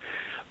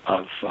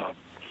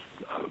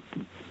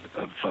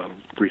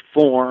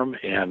reform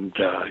and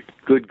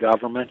good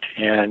government,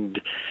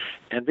 and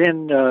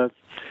then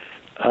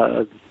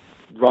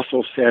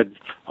Russell said,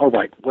 "All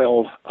right,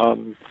 well,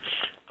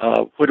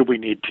 what do we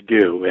need to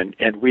do?"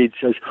 And Weed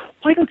says,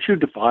 "Why don't you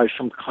devise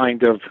some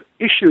kind of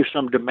issue,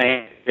 some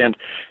demand,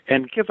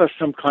 and give us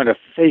some kind of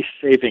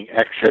face-saving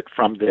exit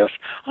from this?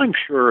 I'm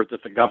sure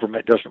that the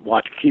government doesn't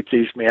want to keep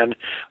these men,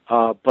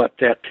 but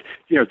that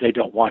they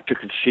don't want to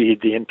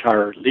concede the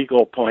entire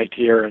legal point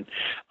here." And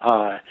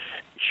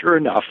sure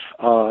enough,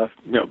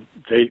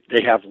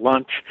 they have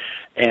lunch,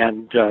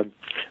 and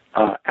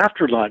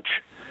after lunch,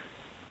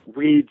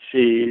 Weed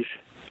sees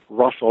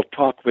Russell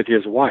talk with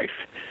his wife,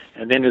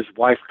 and then his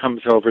wife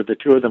comes over. The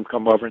two of them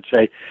come over and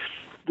say,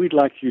 "We'd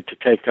like you to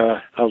take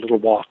a little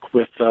walk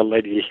with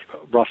Lady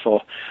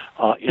Russell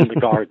in the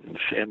gardens."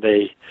 And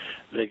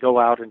they go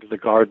out into the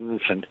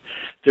gardens, and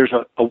there's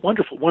a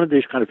wonderful one of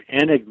these kind of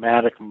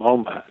enigmatic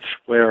moments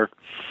where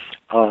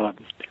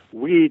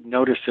Weed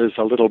notices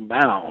a little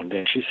mound,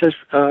 and she says,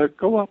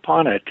 "Go up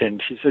on it."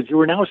 And she says,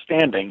 "You are now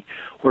standing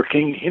where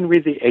King Henry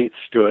VIII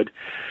stood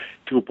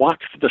to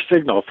watch for the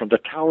signal from the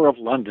Tower of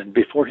London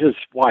before his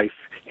wife,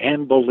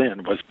 Anne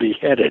Boleyn, was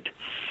beheaded."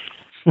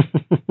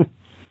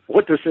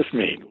 What does this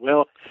mean?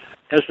 Well,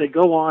 as they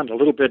go on a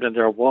little bit in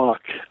their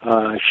walk,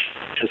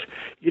 she says,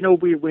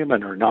 "We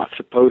women are not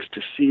supposed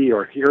to see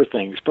or hear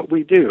things, but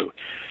we do.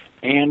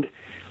 And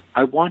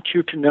I want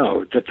you to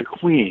know that the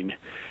Queen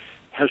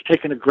has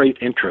taken a great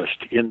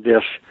interest in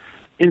this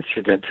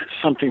incident,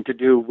 something to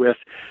do with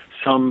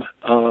some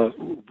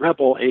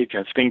rebel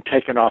agents being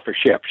taken off a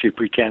ship." She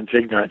pretends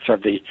ignorance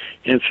of the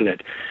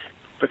incident.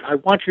 "But I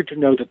want you to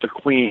know that the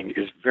Queen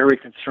is very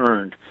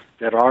concerned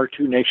that our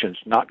two nations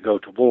not go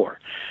to war."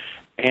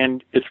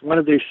 And it's one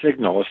of these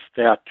signals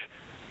that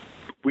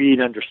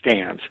Weed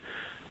understands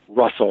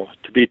Russell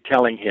to be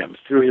telling him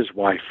through his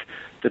wife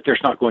that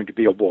there's not going to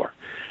be a war.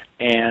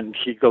 And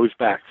he goes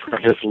back for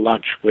his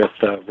lunch with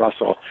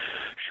Russell,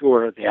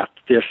 sure that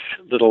this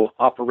little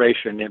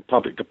operation in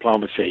public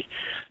diplomacy,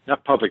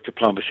 not public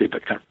diplomacy,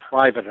 but kind of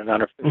private and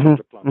unofficial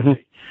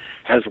diplomacy,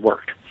 has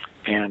worked.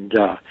 And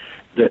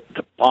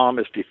the bomb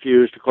is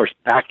defused. Of course,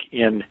 back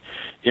in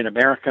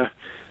America,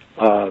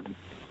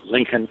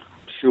 Lincoln,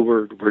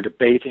 Seward were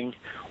debating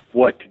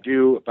what to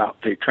do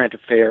about the Trent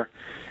affair.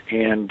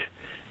 And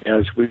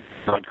as we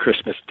on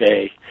Christmas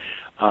Day,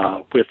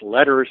 with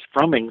letters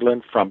from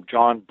England, from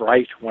John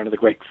Bright, one of the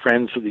great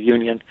friends of the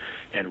Union,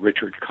 and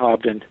Richard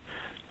Cobden,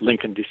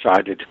 Lincoln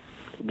decided,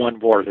 one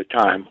war at a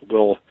time,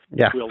 we'll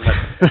let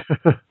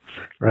it.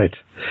 Right.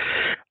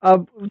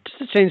 Just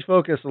to change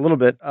focus a little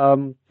bit,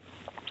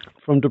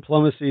 from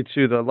diplomacy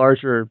to the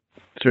larger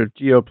sort of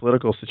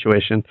geopolitical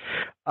situation,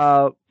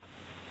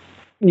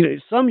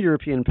 some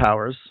European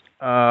powers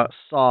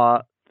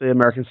saw the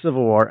American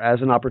Civil War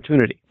as an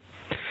opportunity.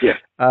 Yeah.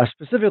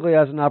 Specifically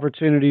as an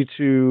opportunity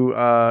to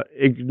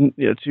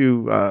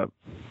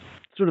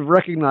sort of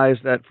recognize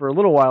that for a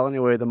little while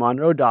anyway, the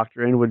Monroe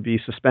Doctrine would be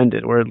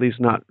suspended, or at least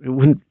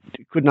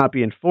could not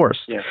be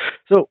enforced. Yeah.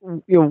 So,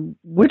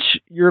 which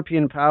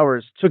European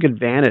powers took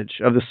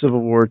advantage of the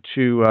Civil War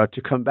to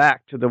come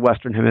back to the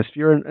Western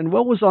Hemisphere, and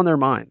what was on their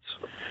minds?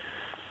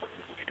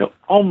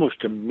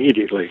 Almost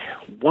immediately,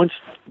 once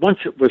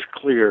it was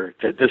clear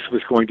that this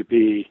was going to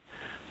be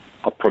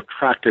a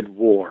protracted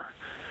war,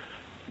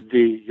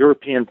 the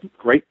European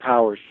great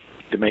powers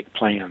to make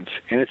plans.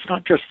 And it's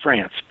not just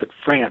France, but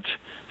France,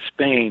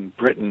 Spain,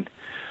 Britain,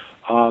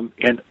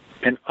 and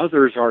and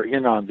others are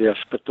in on this,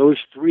 but those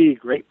three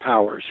great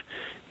powers,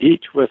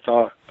 each with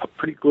a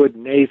pretty good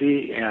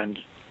navy and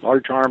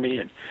large army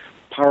and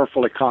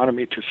powerful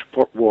economy to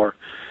support war,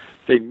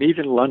 they meet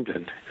in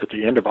London at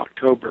the end of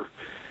October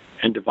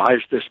and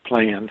devise this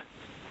plan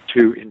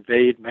to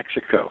invade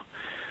Mexico.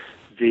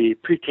 The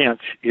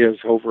pretense is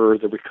over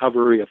the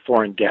recovery of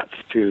foreign debts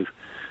to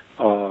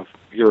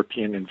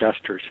European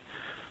investors.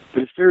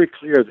 But it's very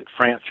clear that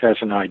France has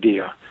an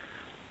idea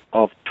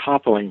of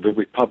toppling the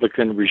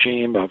Republican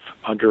regime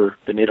under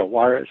Benito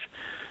Juarez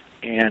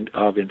and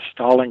of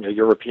installing a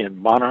European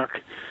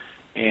monarch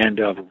and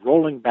of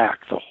rolling back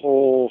the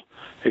whole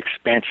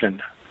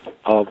expansion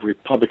of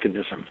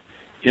republicanism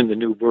in the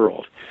New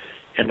World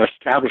and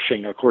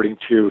establishing, according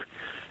to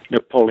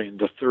Napoleon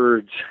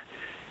III's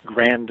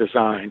grand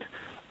design,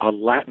 a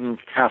Latin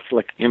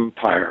Catholic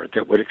empire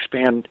that would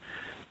expand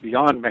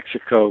beyond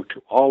Mexico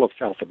to all of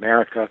South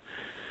America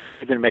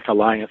and then make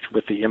alliance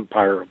with the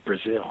Empire of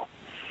Brazil.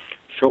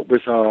 So it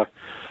was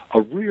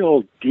a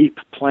real deep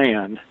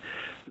plan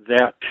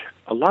that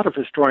a lot of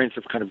historians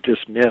have kind of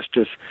dismissed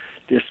as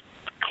this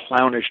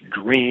clownish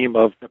dream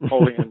of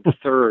Napoleon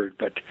III,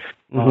 but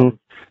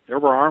there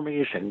were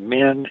armies and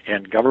men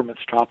and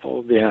governments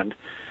toppled, and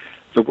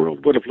the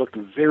world would have looked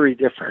very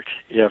different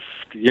if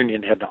the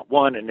Union had not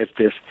won and if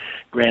this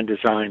grand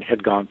design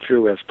had gone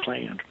through as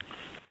planned.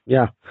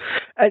 Yeah.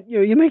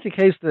 You make the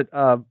case that,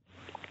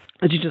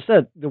 as you just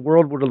said, the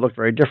world would have looked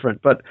very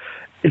different, but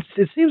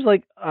it seems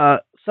like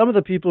some of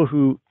the people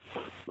who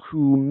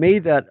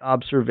made that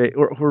observation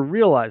or who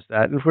realized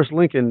that, and of course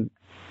Lincoln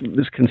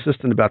is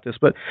consistent about this,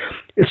 but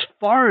it's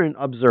foreign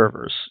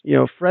observers,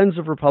 friends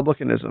of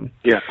republicanism,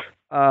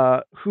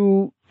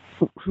 who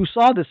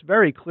saw this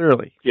very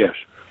clearly. Yes.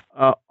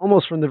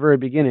 Almost from the very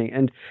beginning.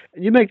 And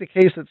you make the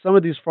case that some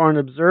of these foreign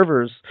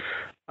observers,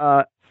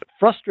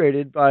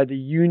 frustrated by the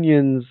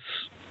Union's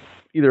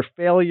either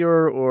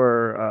failure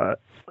or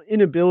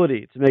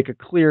inability to make a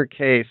clear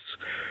case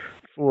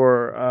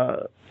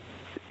for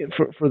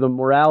the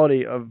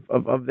morality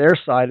of their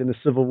side in the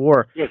Civil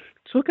War,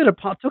 took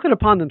it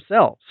upon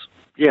themselves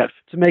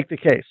to make the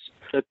case.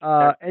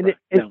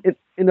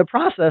 In the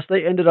process,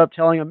 they ended up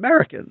telling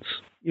Americans,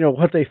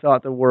 what they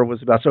thought the war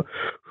was about. So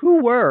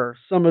who were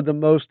some of the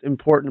most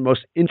important,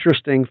 most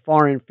interesting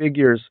foreign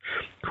figures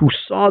who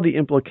saw the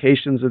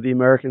implications of the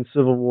American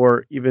Civil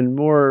War even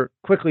more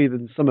quickly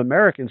than some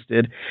Americans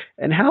did?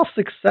 And how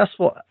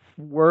successful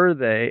were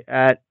they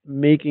at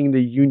making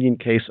the Union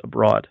case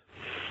abroad?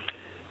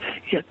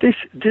 Yeah, this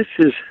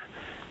is,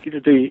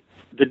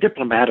 the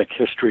diplomatic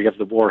history of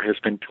the war has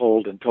been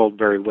told and told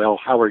very well.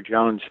 Howard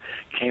Jones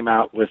came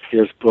out with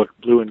his book,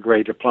 Blue and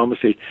Gray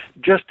Diplomacy,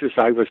 just as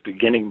I was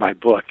beginning my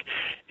book.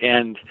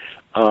 And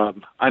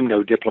I'm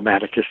no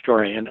diplomatic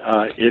historian.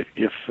 I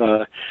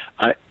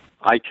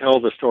tell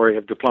the story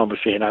of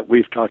diplomacy, and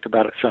we've talked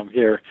about it some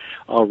here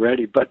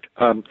already. But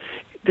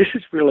this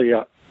is really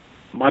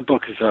my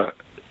book is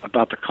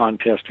about the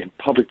contest in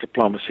public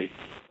diplomacy,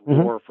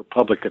 war for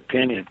public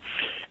opinion.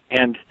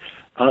 And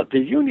the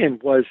Union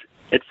was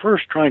at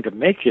first trying to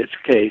make its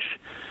case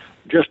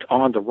just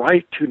on the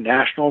right to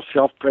national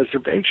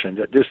self-preservation,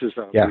 that this is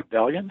a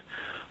rebellion,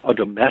 a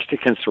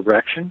domestic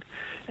insurrection,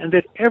 and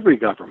that every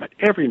government,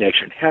 every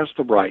nation has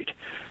the right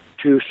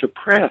to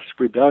suppress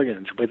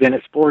rebellions within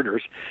its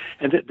borders,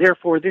 and that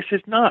therefore this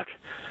is not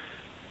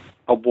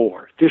a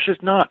war. This is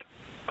not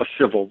a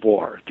civil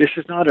war. This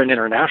is not an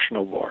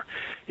international war.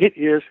 It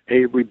is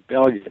a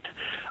rebellion,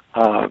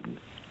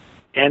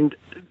 and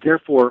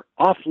therefore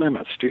off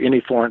limits to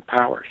any foreign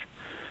powers.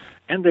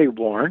 And they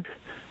warned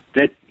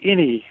that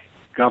any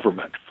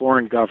government,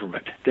 foreign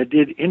government, that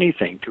did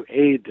anything to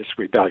aid this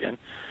rebellion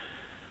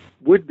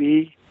would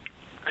be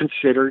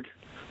considered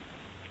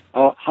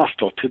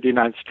hostile to the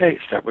United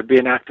States. That would be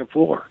an act of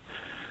war.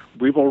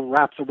 We will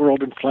wrap the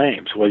world in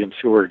flames, William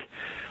Seward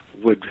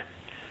would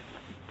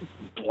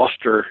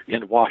bluster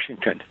in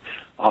Washington,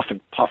 often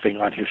puffing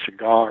on his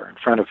cigar in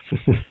front of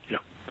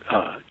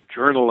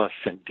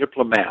journalists and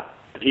diplomats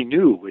he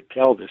knew would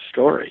tell this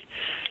story.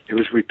 It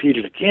was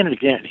repeated again and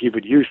again. He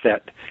would use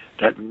that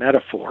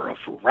metaphor of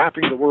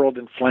wrapping the world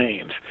in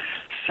flames,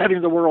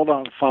 setting the world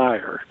on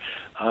fire.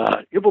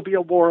 It will be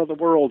a war of the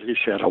world, he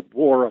said, a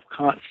war of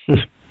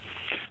conscience.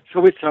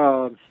 So it's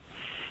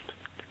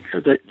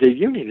the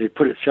Union had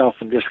put itself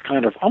in this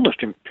kind of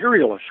almost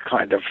imperialist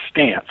kind of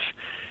stance,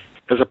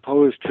 as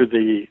opposed to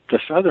the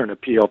Southern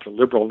appeal to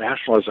liberal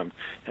nationalism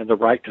and the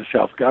right to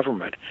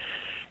self-government.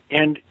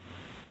 And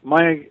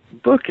my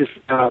book is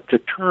to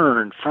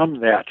turn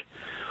from that,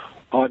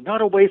 not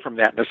away from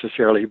that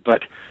necessarily,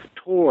 but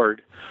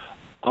toward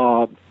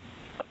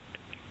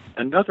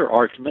another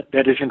argument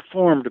that is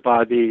informed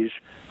by these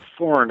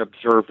foreign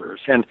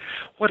observers. And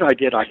what I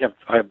did, I have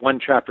one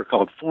chapter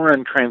called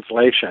Foreign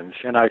Translations,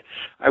 and I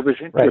was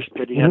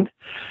interested in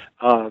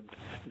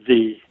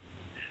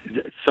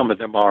some of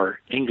them are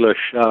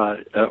English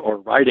or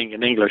writing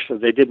in English, so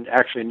they didn't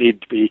actually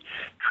need to be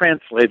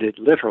translated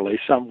literally.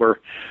 Some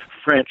were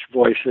French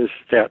voices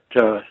that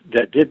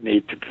did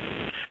need to be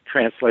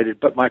translated.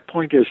 But my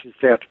point is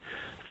that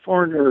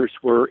foreigners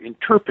were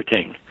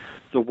interpreting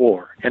the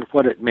war and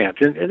what it meant.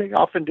 And they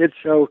often did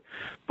so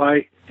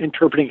by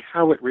interpreting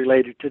how it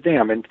related to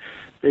them. And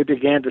they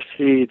began to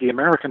see the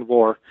American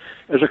war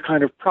as a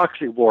kind of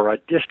proxy war, a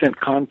distant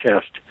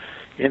contest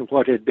in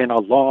what had been a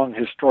long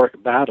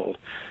historic battle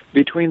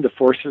between the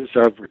forces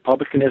of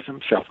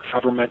republicanism,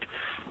 self-government,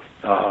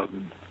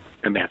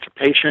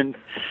 emancipation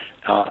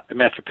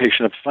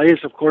of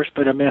slaves, of course,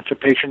 but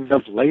emancipation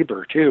of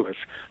labor, too, as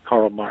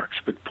Karl Marx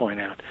would point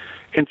out.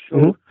 And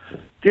so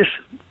this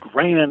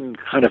grand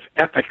kind of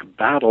epic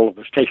battle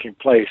was taking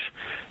place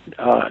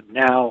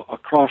now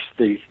across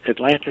the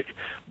Atlantic,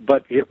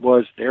 but it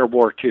was their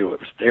war, too.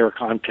 It was their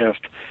contest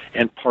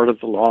and part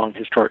of the long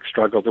historic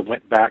struggle that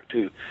went back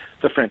to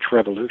the French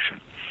Revolution.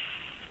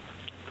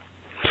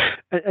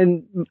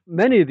 And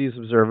many of these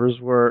observers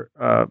were,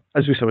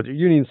 as we said, with the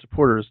Union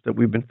supporters that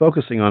we've been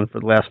focusing on for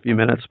the last few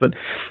minutes, but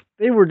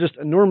they were just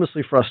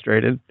enormously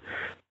frustrated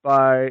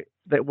by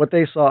what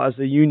they saw as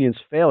the Union's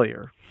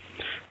failure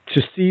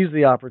to seize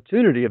the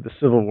opportunity of the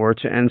Civil War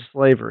to end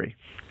slavery.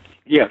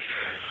 Yes.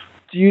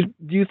 Do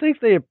you think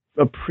they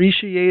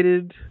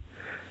appreciated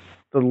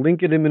the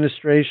Lincoln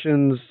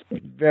administration's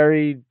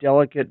very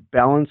delicate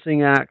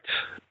balancing act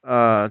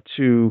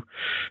to,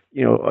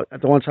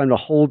 at the one time to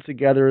hold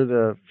together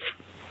the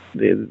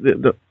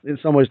in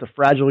some ways the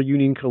fragile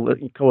Union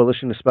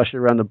coalition, especially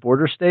around the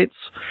border states,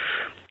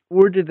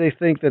 or did they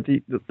think that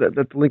the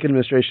Lincoln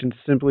administration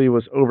simply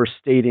was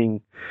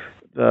overstating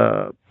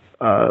the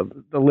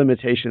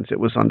limitations it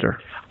was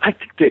under? I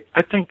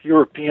think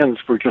Europeans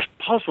were just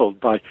puzzled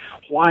by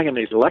why an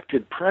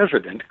elected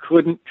president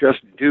couldn't just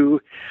do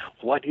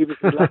what he was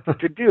elected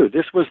to do.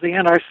 This was the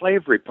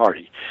anti-slavery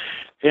party.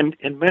 And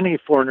many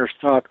foreigners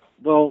thought,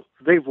 well,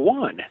 they've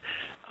won.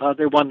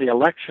 They won the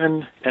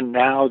election, and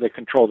now they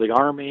control the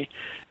army.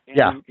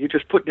 And you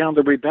just put down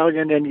the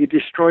rebellion and you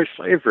destroy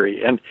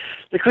slavery. And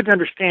they couldn't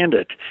understand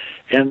it.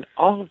 And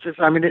all of this,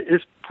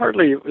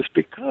 it was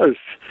because,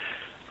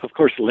 of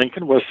course,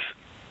 Lincoln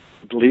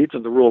believed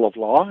in the rule of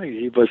law.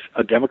 He was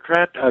a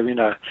Democrat,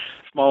 a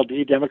small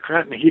D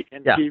Democrat, and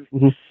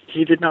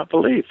he did not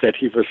believe that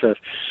he was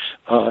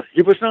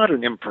not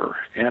an emperor.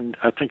 And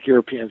I think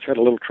Europeans had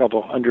a little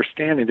trouble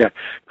understanding that.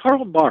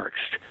 Karl Marx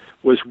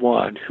was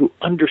one who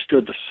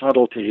understood the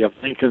subtlety of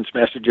Lincoln's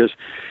messages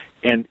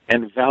and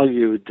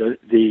valued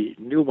the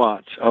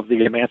nuance of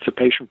the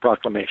Emancipation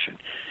Proclamation.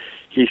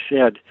 He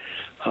said,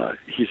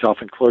 he's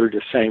often quoted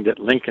as saying that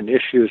Lincoln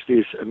issues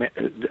these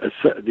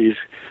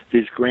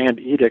grand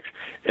edicts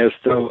as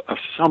though a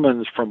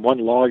summons from one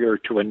lawyer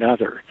to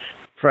another.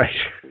 Right.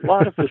 A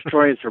lot of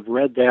historians have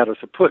read that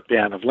as a put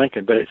down of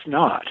Lincoln, but it's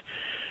not.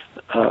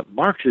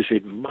 Marx is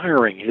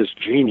admiring his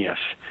genius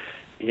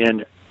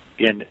in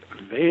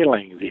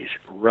veiling these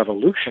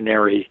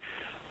revolutionary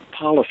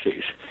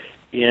policies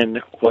in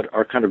what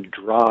are kind of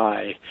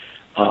dry,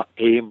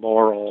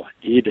 amoral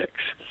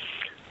edicts.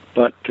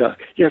 But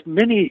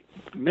many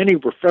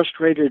were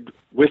frustrated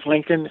with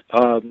Lincoln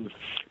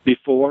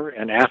before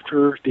and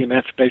after the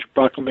Emancipation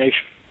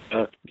Proclamation.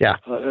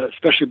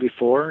 Especially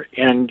before,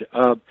 and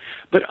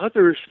but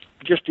others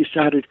just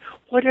decided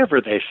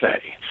whatever they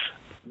say,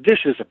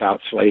 this is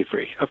about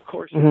slavery. Of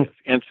course it is.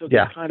 And so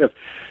they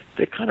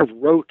kind of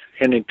wrote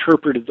and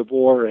interpreted the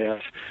war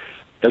as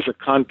a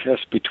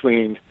contest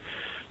between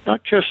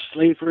not just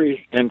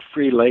slavery and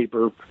free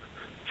labor,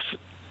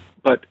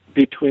 but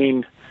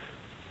between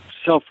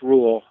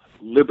self-rule,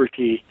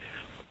 liberty,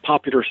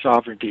 popular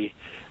sovereignty,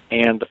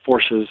 and the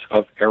forces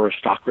of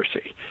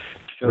aristocracy.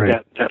 So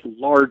that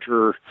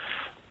larger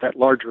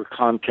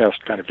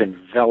contest kind of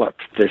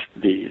enveloped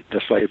the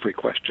slavery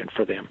question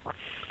for them.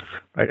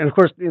 Right, and of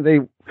course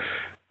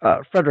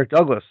Frederick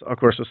Douglass, of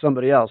course, was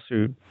somebody else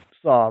who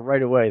saw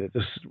right away that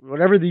this,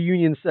 whatever the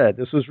Union said,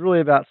 this was really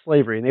about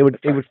slavery, and they would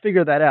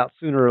figure that out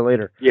sooner or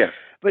later. Yeah.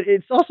 But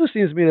it also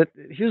seems to me that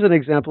here's an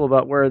example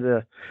about where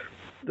the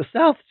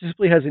South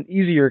simply has an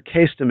easier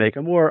case to make,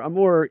 a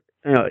more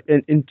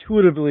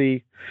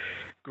intuitively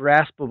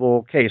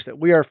graspable case that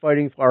we are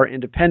fighting for our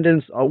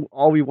independence.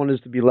 All we want is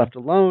to be left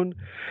alone,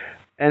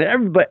 and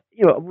everybody,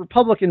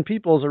 Republican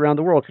peoples around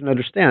the world can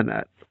understand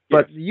that.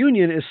 But the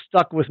Union is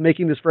stuck with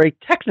making this very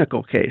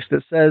technical case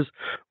that says,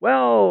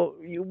 well,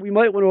 we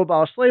might want to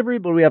abolish slavery,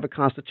 but we have a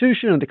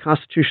Constitution, and the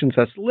Constitution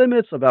sets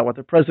limits about what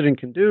the president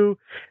can do.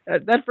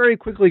 That very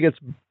quickly gets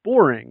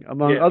boring,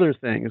 among other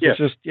things. Yes.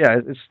 It's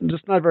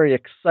just not a very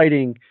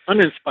exciting,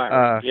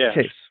 uninspiring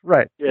case.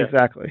 Right,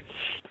 exactly.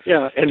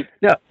 Yeah, and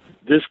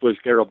this was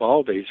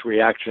Garibaldi's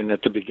reaction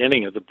at the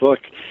beginning of the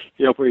book,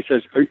 where he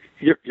says,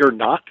 "You're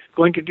not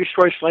going to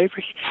destroy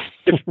slavery?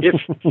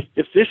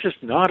 If this is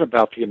not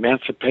about the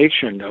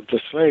emancipation of the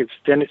slaves,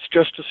 then it's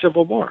just a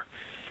civil war.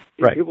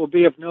 Right. It will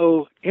be of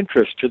no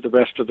interest to the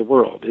rest of the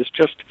world. It's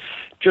just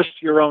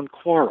your own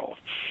quarrel."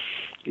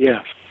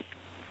 Yes.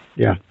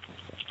 Yeah.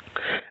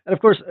 And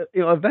of course,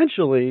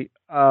 eventually,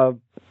 the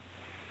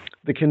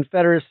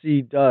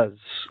Confederacy does.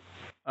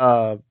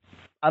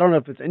 I don't know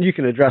if it's, and you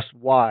can address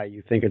why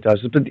you think it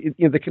does, but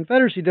the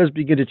Confederacy does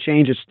begin to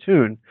change its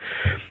tune,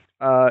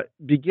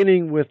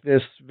 beginning with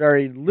this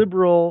very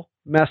liberal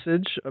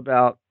message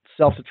about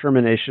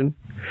self-determination,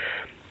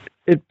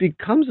 it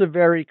becomes a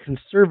very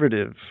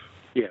conservative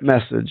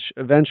message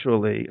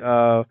eventually.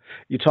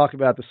 You talk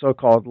about the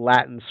so-called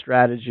Latin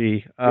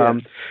strategy.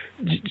 Do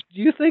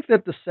you think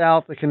that the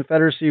South, the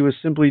Confederacy, was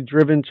simply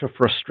driven to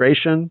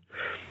frustration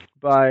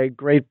by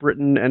Great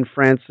Britain and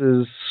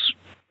France's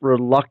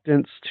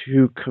reluctance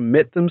to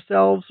commit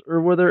themselves,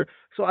 or were there?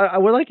 So I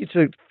would like you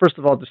to, first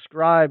of all,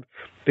 describe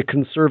the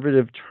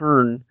conservative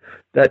turn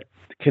that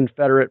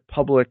Confederate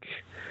public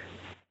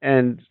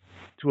and,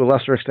 to a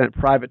lesser extent,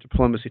 private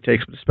diplomacy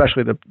takes, but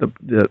especially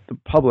the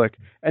public,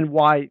 and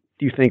why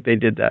do you think they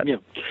did that? Yeah,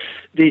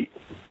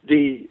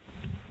 the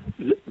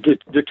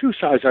two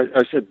sides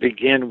I said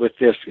begin with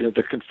this.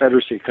 The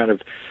Confederacy kind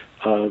of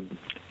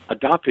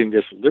adopting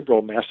this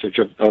liberal message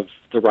of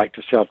the right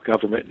to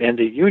self-government, and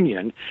the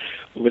Union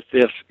with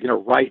this,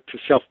 right to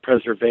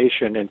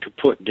self-preservation and to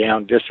put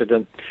down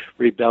dissident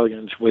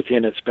rebellions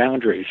within its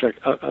boundaries,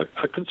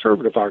 a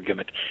conservative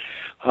argument.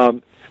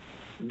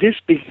 This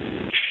big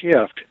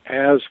shift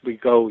as we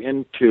go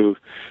into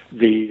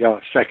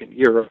the second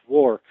year of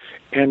war,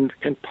 and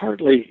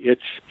partly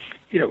it's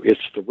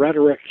the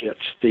rhetoric, it's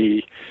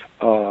the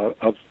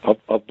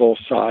of both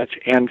sides,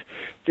 and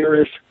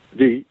there is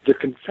the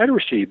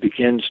Confederacy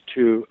begins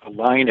to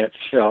align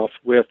itself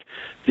with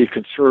the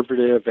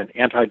conservative and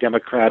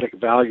anti-democratic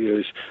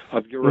values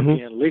of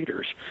European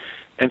leaders,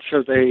 and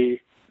so they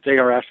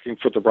are asking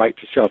for the right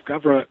to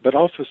self-government, but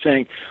also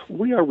saying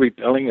we are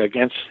rebelling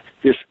against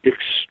this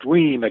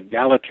extreme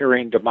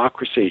egalitarian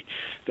democracy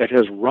that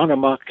has run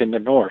amok in the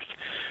North,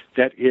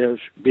 that is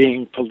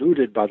being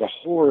polluted by the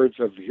hordes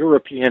of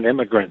European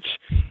immigrants,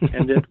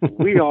 and that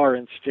we are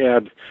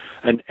instead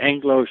an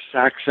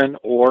Anglo-Saxon,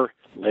 or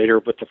later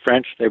with the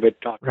French they would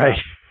talk about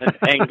an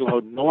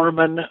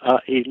Anglo-Norman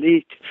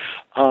elite,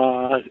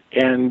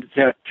 and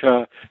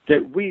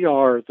that we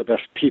are the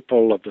best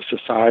people of the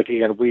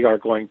society, and we are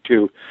going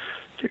to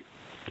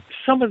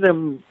some of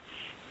them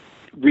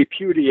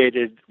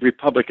repudiated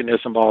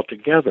republicanism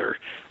altogether.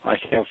 I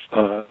have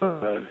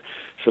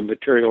some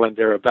material in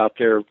there about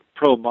their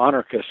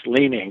pro-monarchist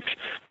leanings.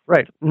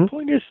 Right. The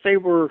point is they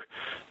were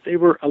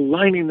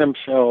aligning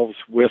themselves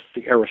with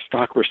the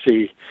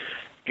aristocracy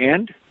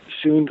and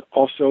soon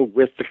also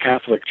with the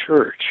Catholic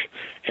Church.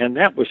 And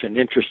that was an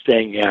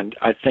interesting and,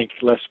 I think,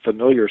 less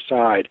familiar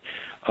side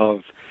of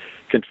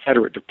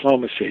Confederate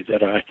diplomacy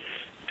that I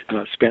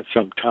spent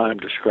some time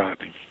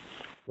describing.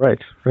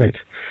 Right.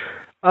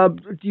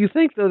 Do you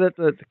think, though, that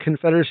the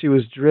Confederacy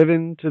was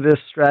driven to this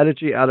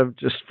strategy out of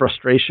just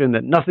frustration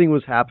that nothing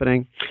was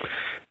happening,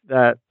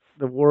 that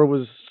the war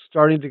was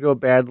starting to go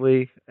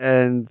badly,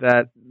 and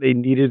that they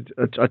needed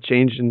a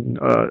change in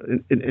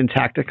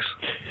tactics?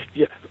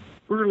 Yeah.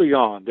 Early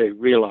on, they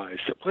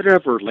realized that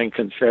whatever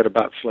Lincoln said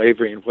about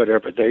slavery and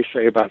whatever they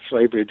say about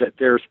slavery, that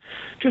there's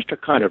just a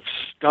kind of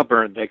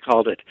stubborn, they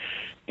called it,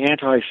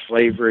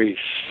 anti-slavery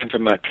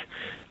sentiment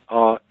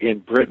in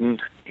Britain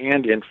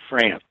and in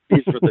France.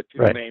 These were the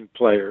two main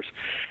players.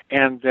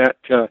 And that,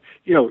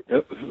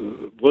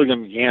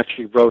 William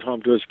Yancey wrote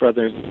home to his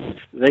brother,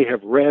 they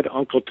have read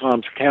Uncle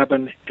Tom's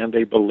Cabin and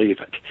they believe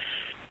it.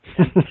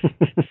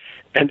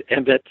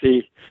 and that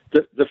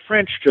the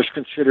French just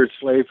considered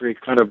slavery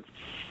kind of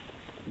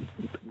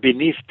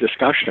beneath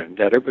discussion,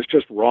 that it was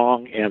just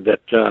wrong, and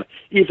that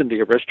even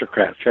the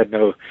aristocrats had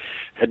no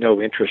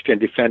interest in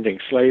defending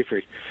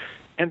slavery,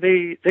 and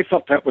they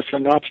felt that was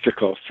an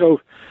obstacle.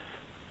 So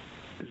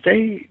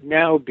they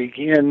now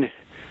begin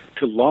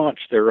to launch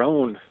their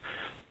own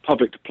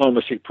public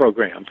diplomacy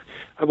program.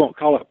 I won't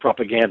call it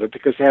propaganda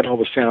because that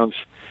always sounds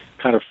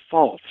kind of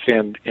false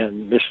and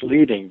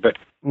misleading, but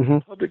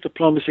public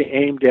diplomacy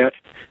aimed at,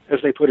 as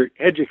they put it,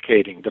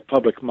 educating the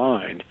public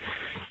mind.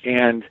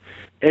 And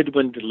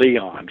Edwin de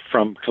Leon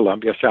from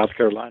Columbia, South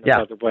Carolina,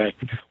 by the way,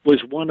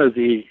 was one of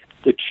the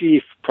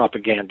chief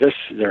propagandists.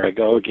 There I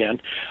go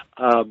again.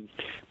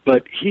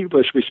 But he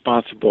was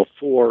responsible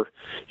for,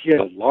 he had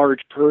a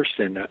large purse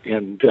and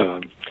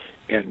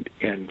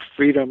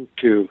freedom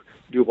to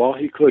do all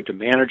he could to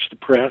manage the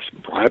press,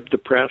 bribe the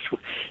press.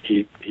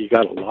 He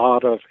got a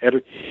lot of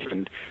editors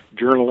and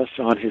journalists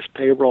on his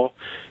payroll,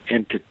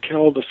 and to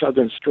tell the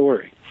Southern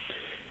story.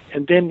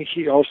 And then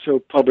he also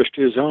published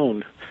his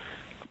own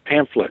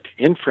pamphlet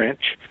in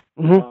French,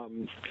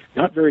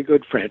 not very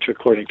good French,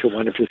 according to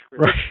one of his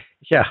critics.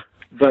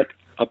 But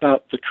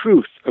about the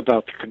truth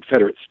about the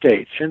Confederate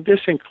States. And this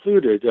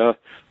included a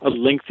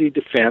lengthy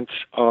defense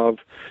of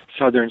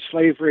Southern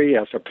slavery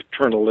as a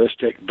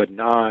paternalistic,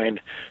 benign,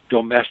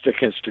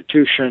 domestic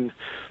institution,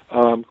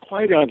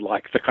 quite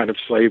unlike the kind of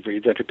slavery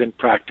that had been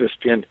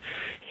practiced in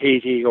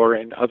Haiti or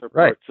in other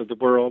parts of the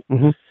world.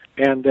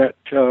 And that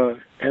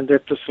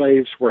the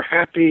slaves were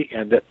happy,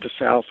 and that the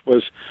South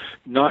was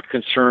not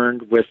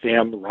concerned with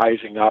them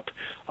rising up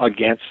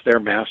against their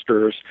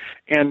masters,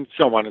 and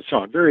so on and so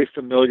on. Very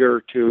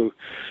familiar to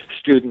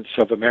students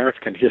of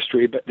American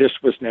history, but this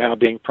was now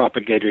being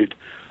propagated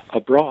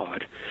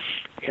abroad.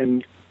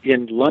 And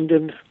in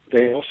London,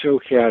 They also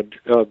had,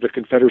 the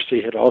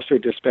Confederacy had also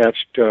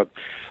dispatched a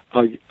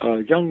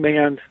young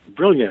man,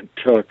 brilliant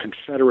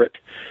Confederate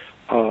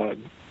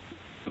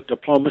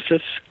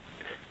diplomatist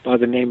by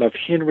the name of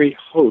Henry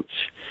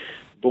Hotz,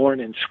 born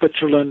in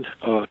Switzerland,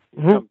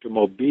 come to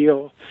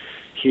Mobile.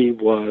 He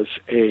was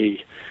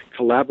a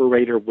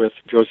collaborator with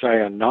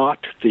Josiah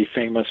Nott, the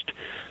famous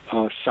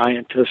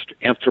scientist,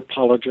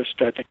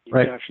 anthropologist, I think he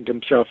fashioned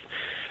himself,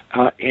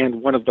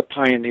 and one of the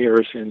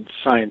pioneers in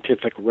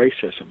scientific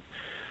racism.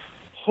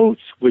 Hotz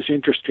was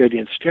interested,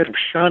 instead of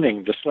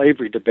shunning the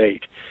slavery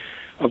debate,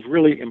 of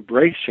really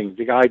embracing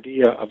the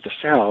idea of the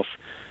South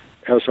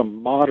as a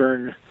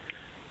modern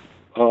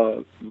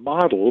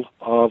model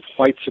of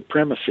white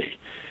supremacy.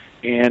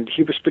 And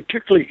he was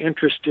particularly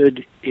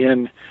interested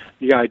in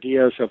the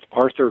ideas of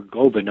Arthur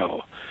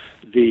Gobineau,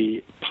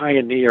 the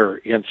pioneer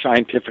in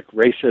scientific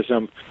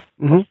racism,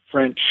 a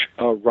French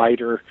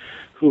writer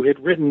who had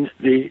written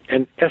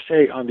an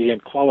essay on the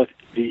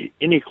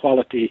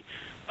inequality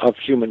of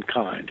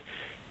humankind.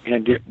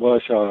 And it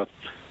was a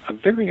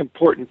very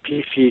important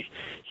piece.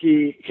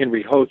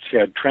 Henry Hotz,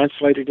 had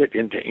translated it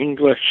into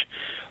English,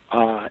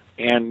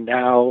 and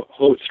now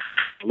Hotz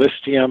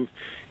lists him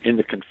in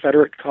the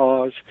Confederate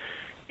cause,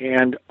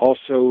 and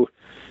also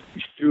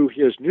through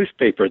his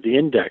newspaper, The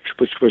Index,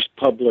 which was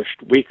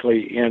published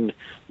weekly in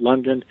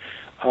London,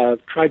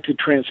 tried to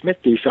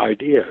transmit these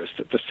ideas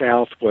that the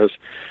South was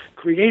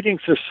creating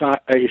a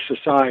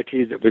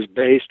society that was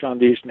based on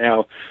these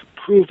now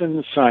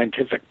proven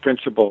scientific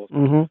principles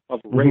of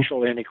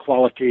racial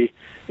inequality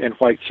and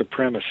white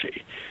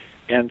supremacy.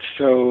 And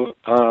so,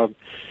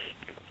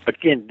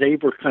 again, they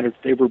were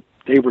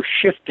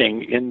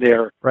shifting in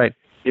their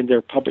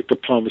public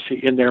diplomacy,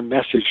 in their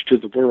message to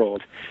the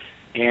world,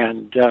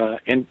 and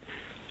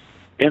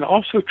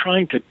also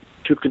trying to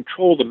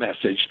control the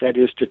message. That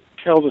is, to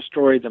tell the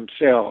story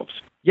themselves.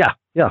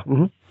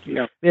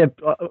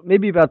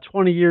 Maybe about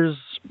 20 years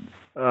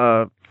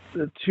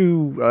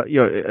too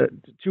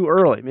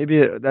early. Maybe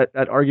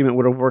that argument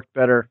would have worked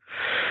better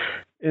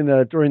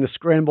during the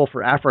scramble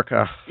for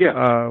Africa,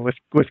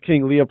 with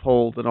King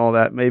Leopold and all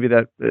that. Maybe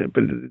that,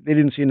 but they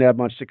didn't seem to have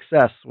much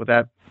success with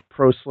that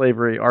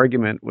pro-slavery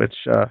argument,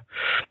 which,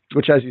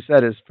 as you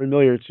said, is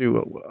familiar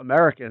to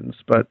Americans,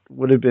 but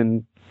would have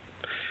been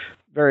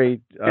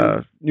very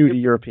new to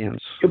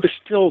Europeans. It was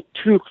still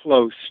too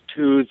close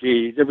to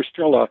there was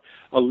still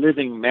a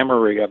living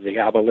memory of the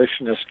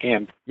abolitionist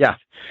camp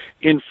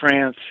in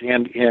France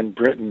and in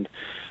Britain.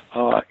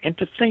 And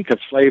to think of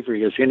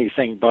slavery as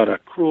anything but a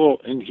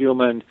cruel,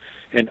 inhuman,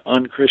 and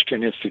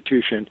unchristian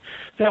institution,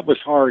 that was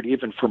hard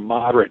even for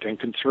moderate and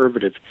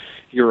conservative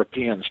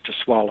Europeans to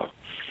swallow.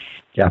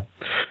 Yeah.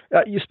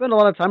 You spend a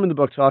lot of time in the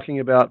book talking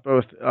about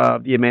both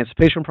the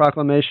Emancipation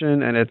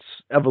Proclamation and its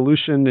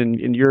evolution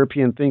in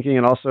European thinking,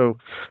 and also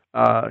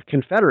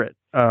Confederate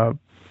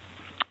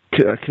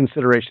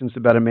considerations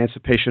about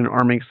emancipation and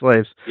arming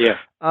slaves. Yeah.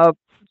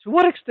 To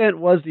what extent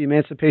was the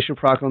Emancipation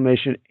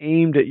Proclamation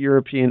aimed at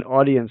European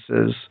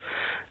audiences?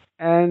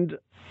 And,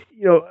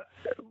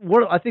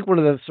 I think one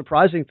of the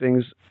surprising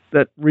things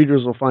that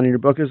readers will find in your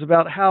book is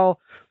about how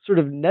sort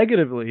of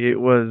negatively it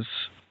was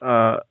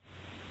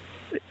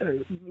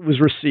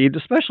received,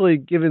 especially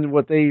given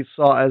what they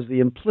saw as the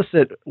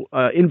implicit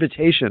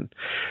invitation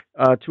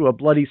to a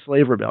bloody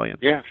slave rebellion.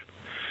 Yes.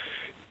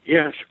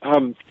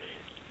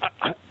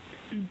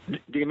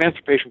 The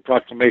Emancipation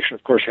Proclamation,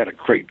 of course,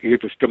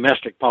 it was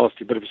domestic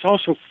policy, but it was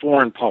also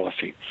foreign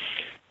policy.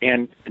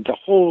 And the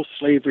whole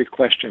slavery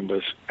question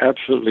was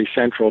absolutely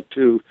central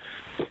to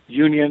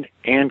Union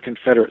and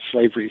Confederate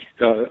slavery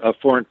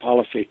foreign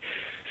policy.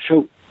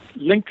 So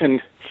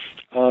Lincoln,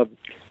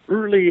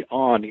 early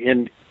on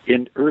in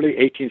early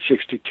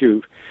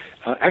 1862,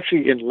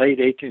 actually in late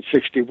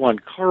 1861,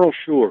 Karl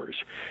Schurz,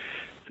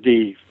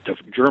 the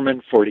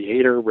German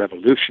 48er,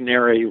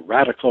 revolutionary,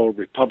 radical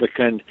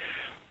Republican,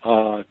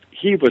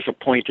 he was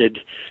appointed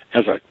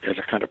as a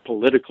kind of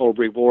political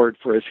reward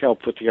for his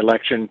help with the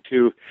election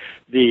to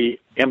the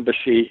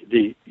embassy,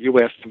 the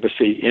U.S.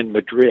 embassy in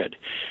Madrid.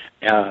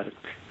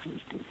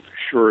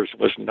 Schurz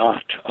was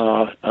not.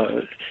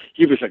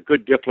 He was a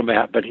good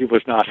diplomat, but he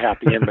was not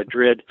happy in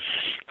Madrid.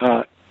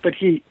 But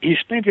he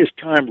spent his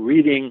time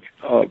reading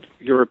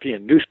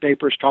European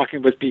newspapers,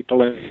 talking with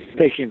people, and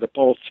taking the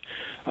pulse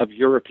of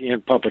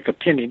European public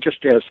opinion,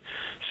 just as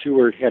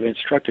Seward had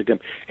instructed him.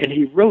 And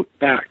he wrote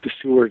back to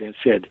Seward and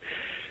said,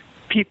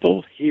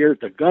 people here,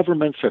 the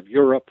governments of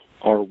Europe,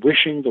 are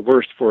wishing the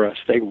worst for us.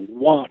 They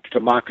want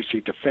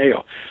democracy to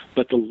fail.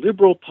 But the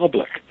liberal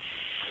public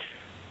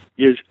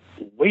is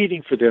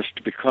waiting for this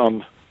to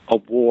become a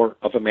war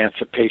of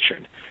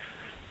emancipation.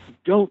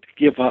 Don't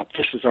give up.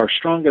 This is our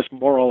strongest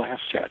moral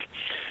asset.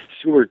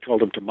 Seward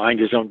told him to mind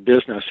his own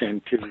business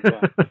and to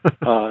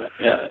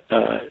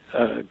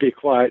be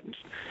quiet.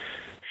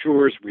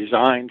 Schurz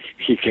resigned.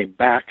 He came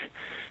back.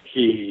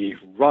 He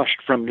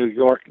rushed from New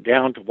York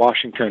down to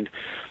Washington,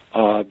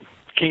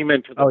 came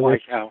into the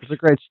White House. It's a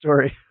great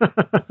story.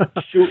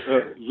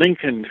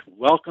 Lincoln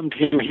welcomed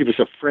him. He was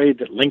afraid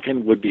that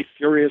Lincoln would be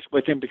furious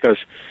with him because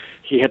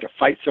he had to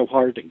fight so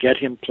hard to get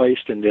him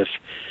placed in this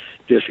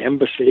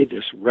embassy,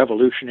 this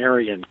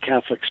revolutionary in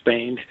Catholic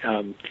Spain.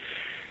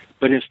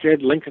 But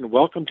instead, Lincoln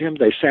welcomed him.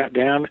 They sat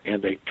down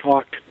and they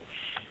talked,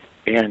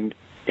 and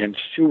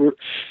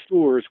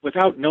Seward,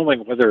 without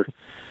knowing whether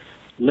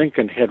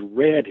Lincoln had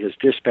read his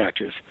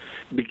dispatches,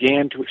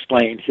 began to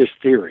explain his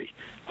theory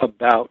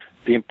about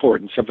the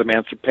importance of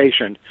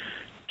emancipation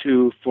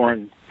to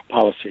foreign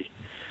policy.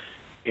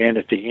 And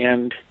at the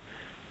end,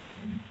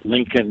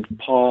 Lincoln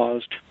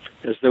paused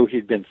as though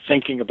he'd been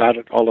thinking about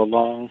it all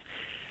along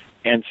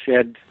and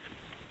said,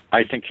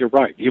 I think you're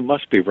right. You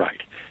must be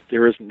right.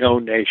 There is no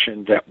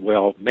nation that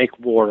will make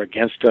war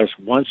against us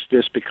once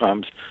this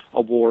becomes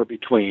a war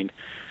between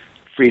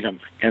freedom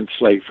and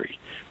slavery.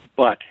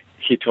 But,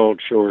 he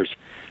told Shores,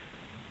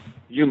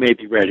 you may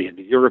be ready, and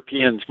the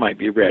Europeans might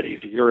be ready,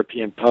 the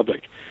European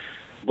public,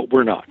 but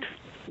we're not.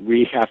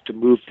 We have to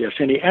move this.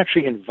 And he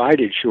actually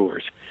invited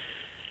Shores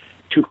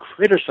to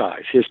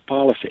criticize his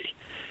policy.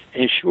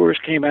 And Shores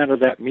came out of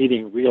that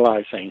meeting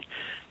realizing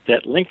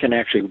that Lincoln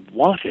actually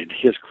wanted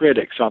his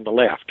critics on the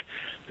left,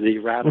 the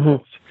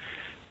radicals,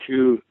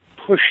 to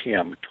push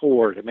him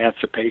toward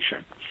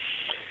emancipation.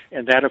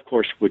 And that, of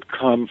course, would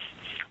come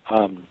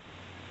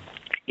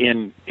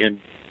in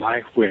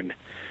July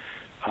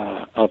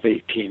of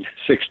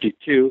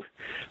 1862,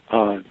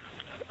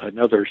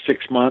 another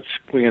 6 months,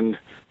 when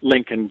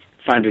Lincoln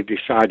finally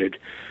decided,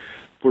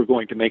 we're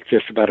going to make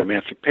this about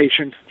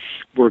emancipation.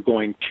 We're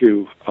going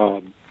to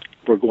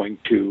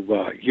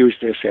use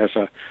this as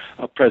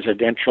a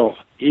presidential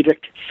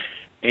edict.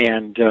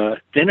 And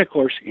then, of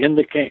course, in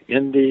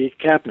the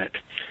cabinet,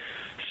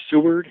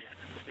 Seward,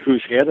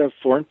 who's head of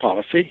foreign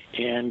policy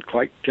and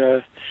quite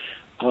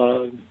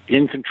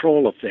in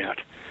control of that,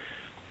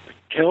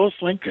 tells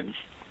Lincoln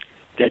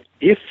that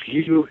if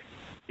you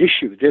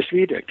issue this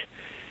edict,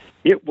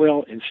 it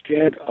will,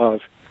 instead of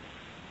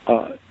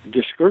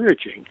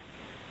discouraging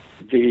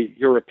the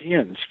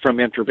Europeans from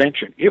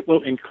intervention, it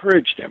will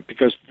encourage them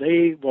because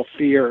they will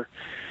fear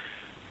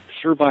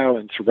servile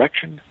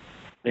insurrection,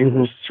 they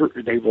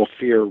will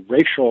fear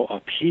racial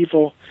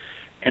upheaval,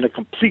 and a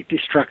complete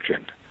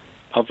destruction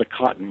of the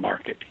cotton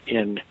market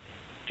in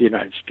the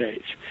United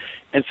States.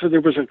 And so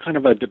there was a kind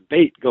of a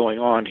debate going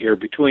on here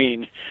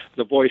between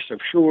the voice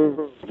of Seward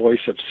and the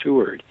voice of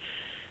Seward.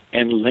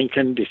 And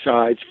Lincoln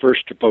decides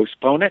first to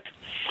postpone it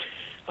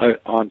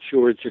on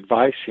Seward's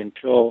advice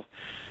until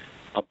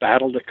a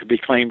battle that could be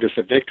claimed as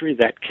a victory.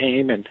 That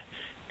came in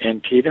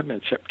Antietam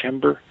in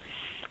September.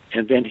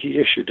 And then he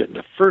issued it. And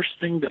the first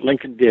thing that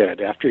Lincoln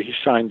did after he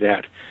signed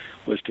that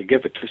was to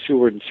give it to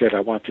Seward and said, I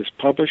want this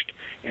published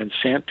and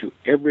sent to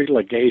every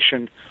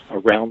legation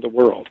around the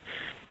world.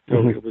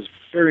 So it was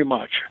very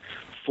much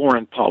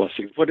foreign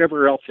policy.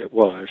 Whatever else it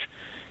was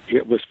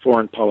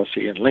foreign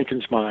policy in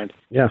Lincoln's mind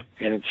and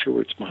in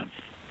Seward's mind.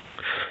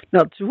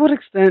 Now, to what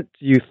extent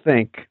do you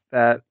think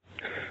that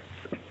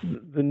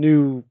the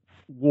new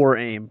war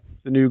aim,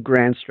 the new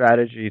grand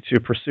strategy to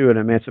pursue an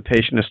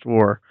emancipationist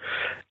war,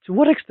 to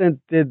what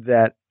extent did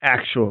that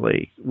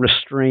actually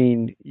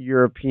restrain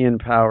European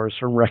powers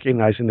from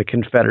recognizing the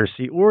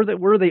Confederacy, or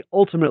that were they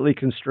ultimately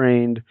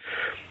constrained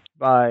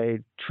by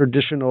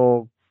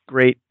traditional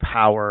great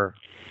power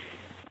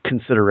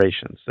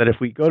considerations, that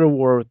if we go to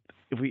war,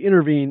 if we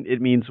intervene,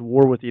 it means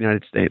war with the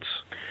United States?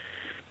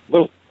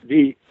 Well,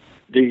 the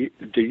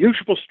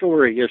usual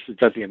story is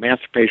that the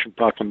Emancipation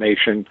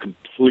Proclamation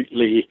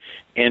completely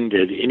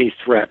ended any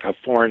threat of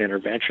foreign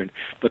intervention,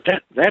 but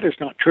that is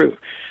not true.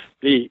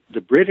 The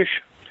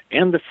British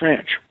and the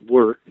French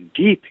were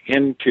deep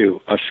into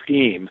a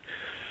scheme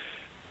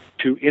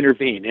to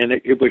intervene, and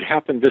it would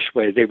happen this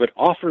way. They would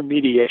offer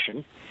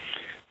mediation,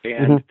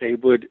 and they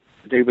would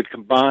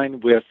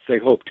combine with, they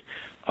hoped,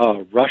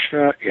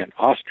 Russia and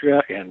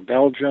Austria and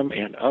Belgium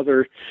and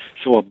others,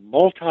 so a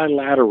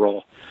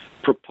multilateral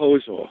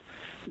proposal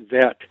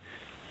that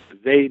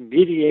they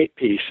mediate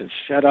peace and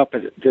set up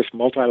this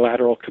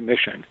multilateral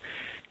commission.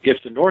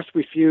 If the North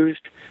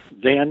refused,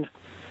 then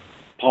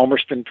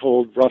Palmerston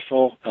told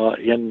Russell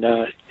in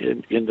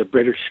the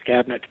British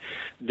cabinet,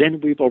 then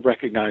we will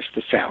recognize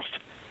the South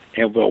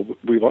and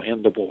we will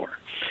end the war.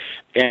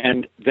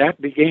 And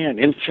that began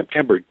in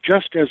September,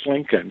 just as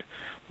Lincoln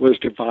was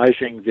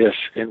devising this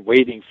and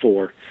waiting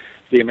for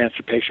the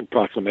Emancipation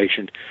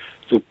Proclamation.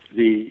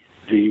 The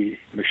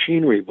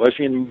machinery was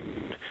in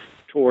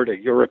toward a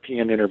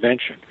European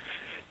intervention.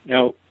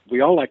 Now, we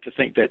all like to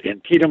think that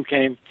Antietam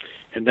came,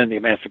 and then the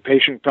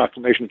Emancipation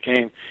Proclamation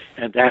came,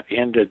 and that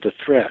ended the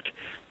threat.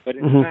 But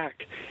in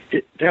fact,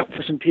 that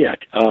wasn't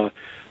it.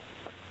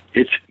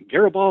 It's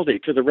Garibaldi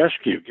to the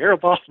rescue.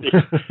 Garibaldi,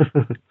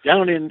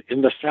 down in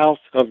the south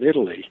of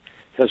Italy,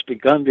 has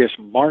begun this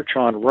march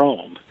on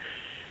Rome.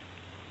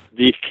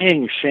 The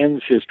king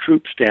sends his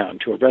troops down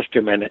to arrest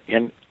him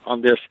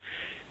on this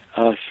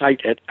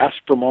site at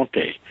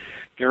Aspromonte.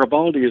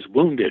 Garibaldi is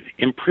wounded,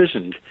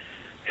 imprisoned,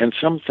 and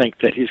some think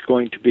that he's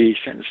going to be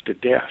sentenced to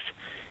death.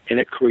 and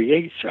it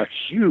creates a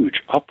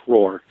huge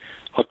uproar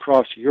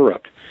across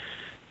Europe.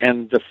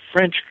 And the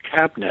French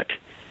cabinet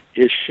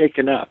is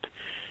shaken up.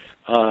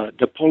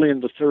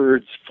 Napoleon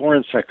III's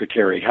foreign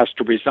secretary has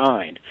to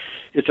resign.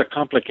 It's a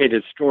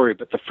complicated story,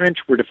 but the French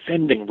were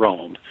defending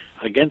Rome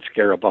against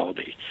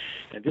Garibaldi.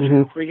 And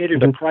this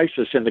created a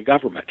crisis in the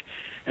government.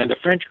 And the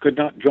French could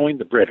not join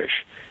the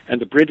British. And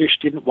the British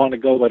didn't want to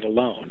go it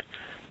alone.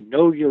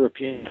 No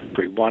European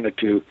country wanted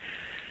to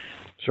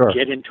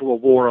get into a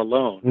war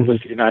alone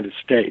with the United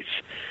States.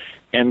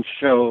 And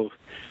so,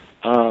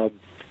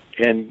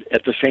 and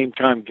at the same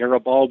time,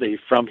 Garibaldi,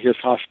 from his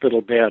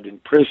hospital bed in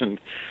prison,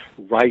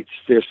 writes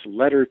this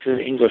letter to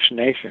the English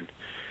nation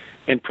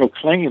and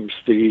proclaims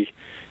the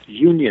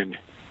Union,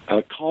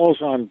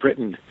 calls on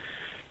Britain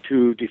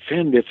to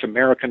defend its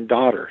American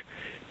daughter,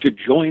 to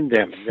join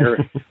them in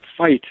their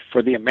fight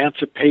for the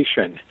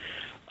emancipation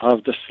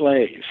of the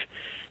slaves.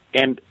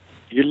 And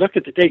you look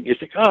at the date and you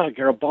think,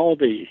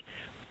 Garibaldi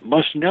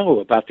must know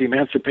about the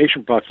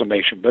Emancipation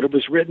Proclamation, but it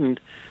was written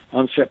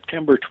on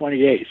September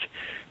 28th,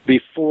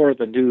 before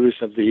the news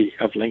of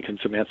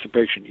Lincoln's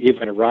emancipation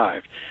even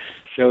arrived.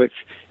 So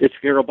it's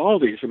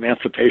Garibaldi's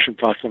Emancipation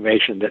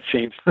Proclamation that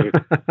seems to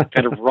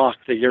kind of rock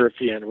the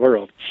European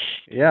world.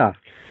 Yeah.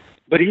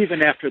 But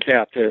even after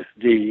that, the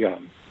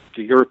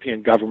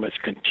European governments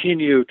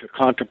continue to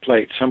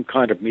contemplate some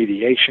kind of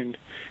mediation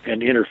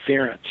and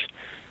interference.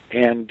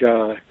 And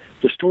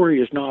the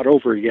story is not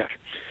over yet.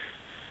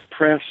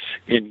 Press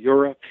in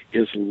Europe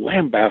is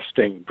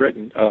lambasting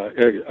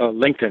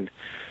Lincoln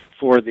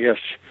for this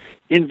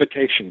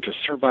invitation to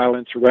servile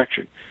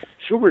insurrection.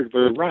 Seward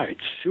was right.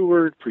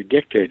 Seward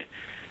predicted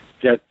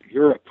that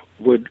Europe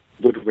would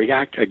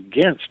react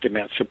against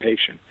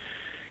emancipation.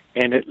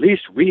 And at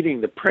least reading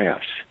the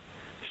press,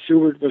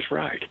 Seward was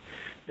right.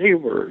 They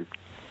were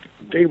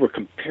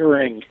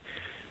comparing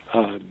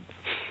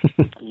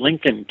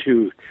Lincoln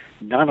to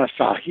Nana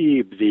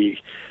Sahib, the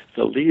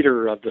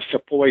leader of the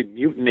Sepoy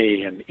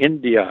Mutiny in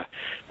India,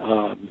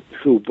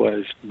 who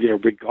was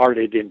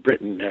regarded in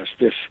Britain as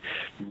this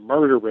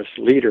murderous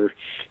leader,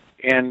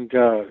 and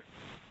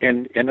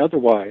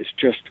otherwise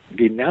just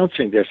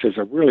denouncing this as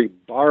a really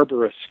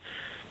barbarous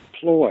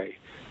ploy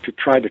to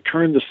try to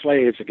turn the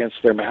slaves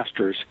against their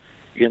masters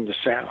in the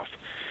South.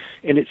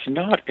 And it's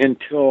not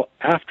until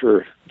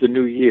after the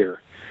New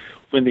Year,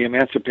 when the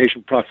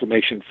Emancipation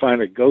Proclamation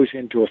finally goes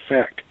into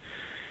effect,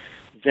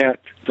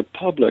 that the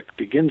public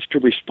begins to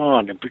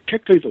respond, and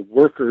particularly the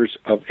workers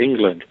of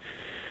England.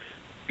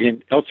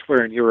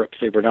 Elsewhere in Europe,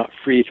 they were not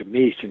free to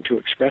meet and to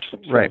express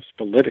themselves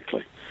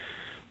politically.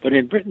 But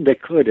in Britain, they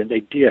could, and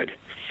they did.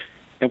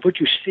 And what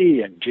you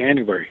see in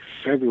January,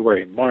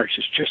 February, and March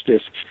is just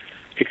this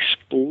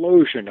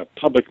explosion of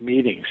public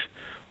meetings,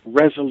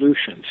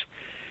 resolutions.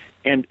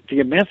 And the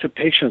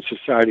Emancipation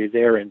Society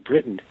there in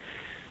Britain,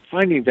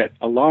 finding that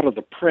a lot of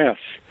the press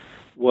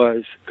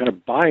was kind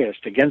of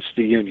biased against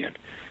the Union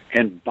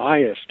and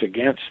biased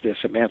against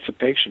this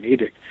emancipation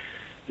edict,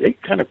 they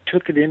kind of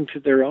took it into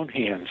their own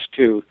hands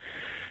to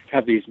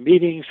have these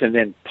meetings and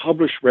then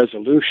publish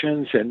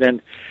resolutions and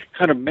then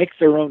kind of make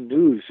their own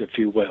news, if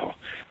you will.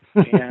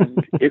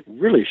 And it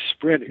really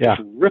spread. It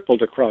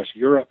rippled across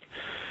Europe.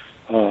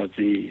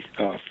 The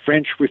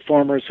French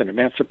reformers and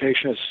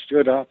emancipationists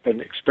stood up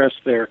and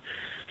expressed their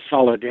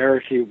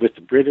solidarity with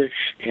the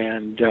British,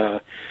 and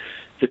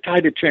the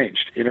tide had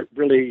changed. And it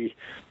really,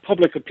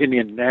 public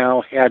opinion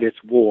now had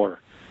its war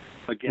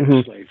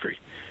against slavery.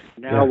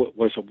 Now it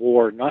was a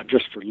war not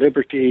just for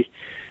liberty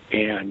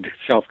and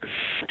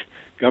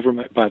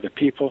self-government by the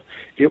people.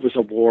 It was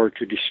a war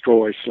to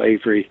destroy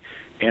slavery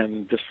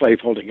and the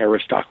slaveholding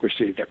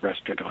aristocracy that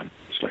rested on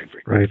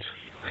slavery. Right.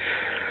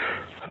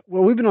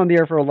 Well, we've been on the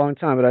air for a long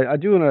time, but I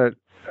do want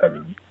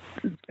to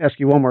ask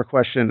you one more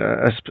question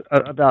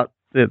about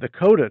the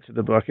coda to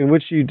the book, in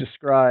which you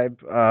describe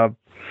the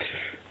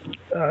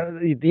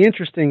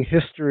interesting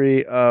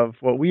history of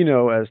what we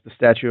know as the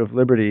Statue of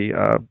Liberty,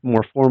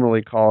 more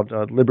formally called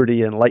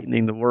Liberty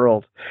Enlightening the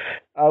World,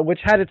 which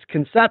had its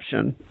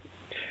conception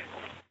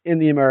in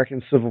the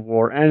American Civil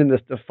War and in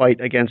the fight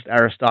against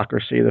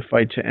aristocracy, the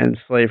fight to end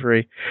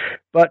slavery.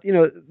 But,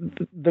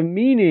 the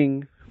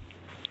meaning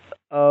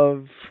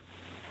of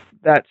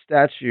that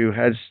statue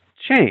has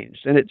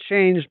changed, and it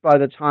changed by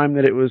the time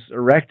that it was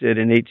erected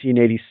in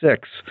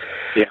 1886.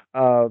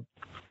 Yeah.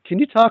 Can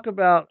you talk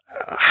about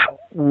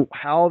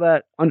how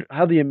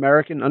the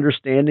American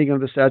understanding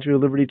of the Statue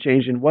of Liberty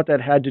changed, and what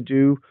that had to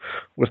do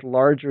with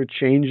larger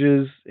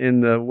changes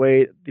in the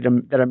way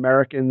that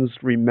Americans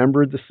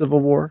remembered the Civil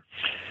War?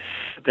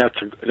 That's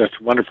a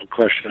wonderful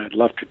question. I'd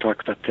love to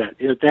talk about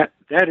that.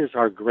 That is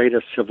our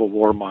greatest Civil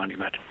War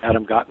monument.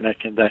 Adam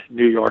Gopnik in the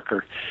New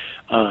Yorker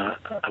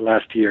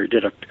last year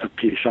did a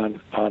piece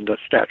on the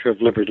Statue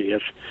of Liberty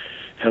as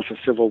a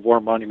Civil War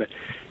monument.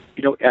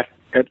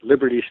 At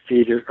Liberty's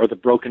feet are the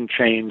broken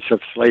chains of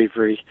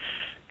slavery,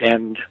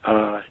 and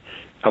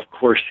of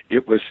course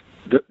it was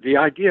the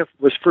idea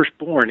was first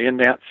born in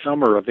that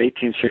summer of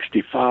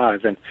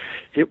 1865, and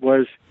it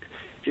was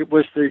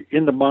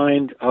in the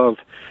mind of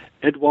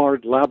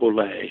Edouard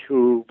Laboulaye,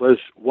 who was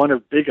one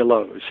of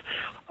Bigelow's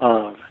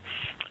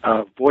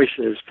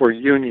voices for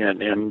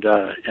union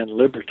and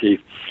liberty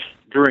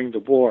during the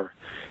war.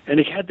 And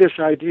he had this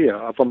idea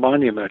of a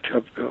monument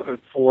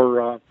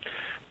for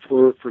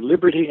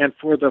liberty and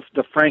for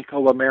the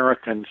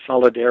Franco-American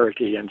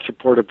solidarity and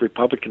support of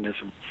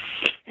republicanism.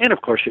 And,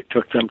 of course, it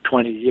took them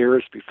 20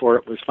 years before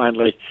it was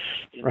finally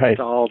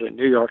installed in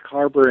New York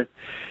Harbor.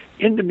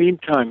 In the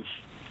meantime,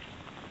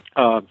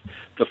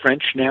 the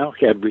French now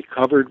had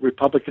recovered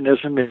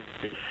republicanism.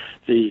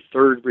 The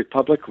Third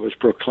Republic was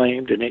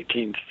proclaimed in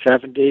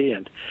 1870,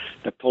 and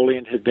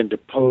Napoleon had been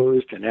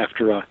deposed, and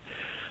after a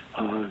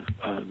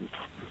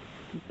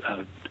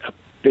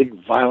big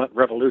violent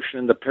revolution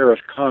in the Paris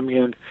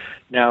Commune,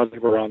 now they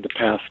were on the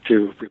path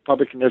to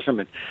republicanism,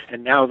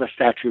 and now the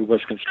statue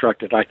was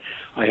constructed. I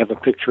have a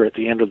picture at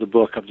the end of the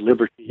book of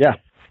Liberty,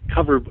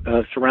 covered,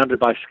 surrounded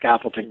by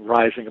scaffolding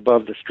rising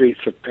above the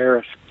streets of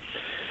Paris.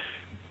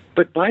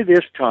 But by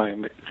this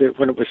time,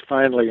 when it was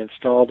finally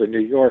installed in New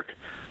York,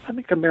 I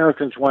think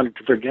Americans wanted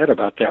to forget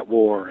about that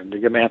war and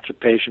the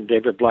emancipation.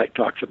 David Blight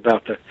talks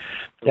about the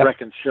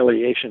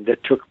reconciliation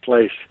that took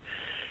place.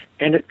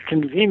 And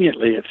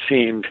conveniently, it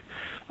seemed,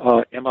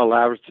 Emma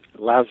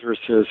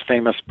Lazarus's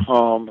famous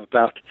poem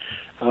about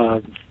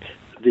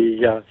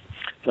the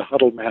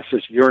huddled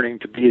masses yearning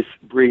to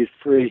breathe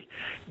free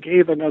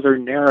gave another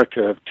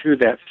narrative to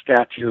that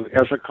statue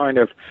as a kind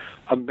of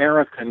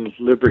American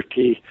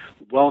liberty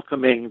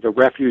welcoming the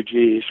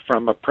refugees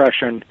from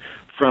oppression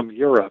from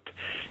Europe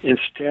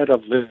instead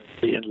of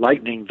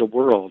enlightening the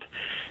world.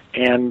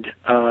 And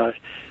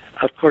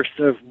of course,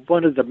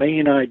 one of the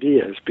main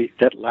ideas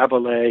that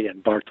Laboulaye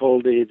and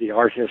Bartholdi, the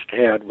artist,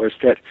 had was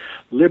that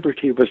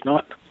liberty was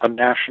not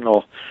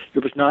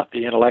it was not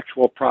the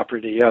intellectual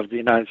property of the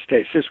United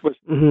States. This was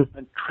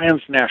a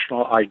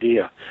transnational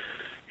idea.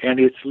 And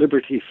it's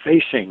liberty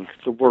facing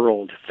the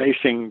world,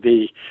 facing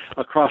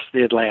across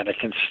the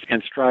Atlantic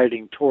and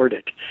striding toward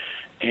it.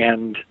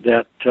 And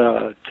that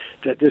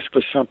this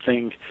was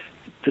something.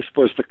 This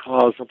was the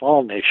cause of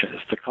all nations,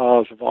 the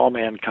cause of all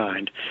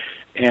mankind,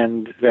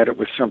 and that it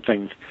was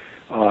something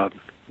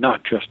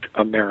not just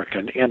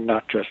American and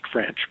not just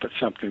French, but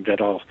something that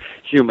all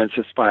humans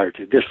aspire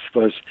to. This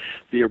was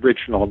the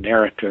original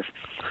narrative.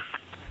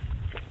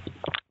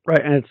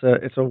 Right, and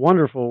it's a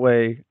wonderful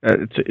way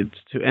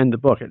to end the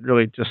book. It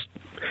really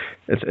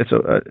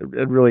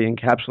it really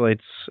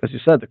encapsulates, as you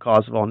said, the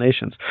cause of all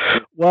nations.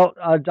 Well,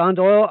 Don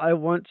Doyle, I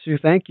want to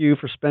thank you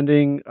for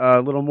spending a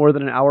little more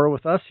than an hour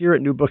with us here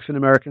at New Books in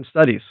American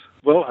Studies.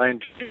 Well, I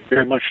enjoyed it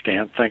very much,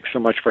 Dan. Thanks so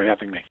much for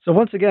having me. So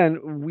once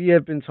again, we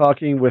have been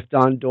talking with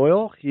Don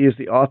Doyle. He is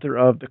the author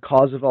of The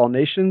Cause of All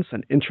Nations,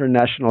 An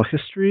International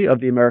History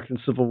of the American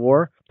Civil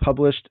War,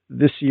 published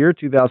this year,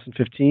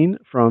 2015,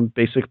 from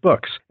Basic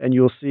Books. And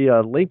you'll see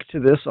a link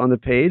to this on the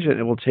page, and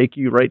it will take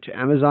you right to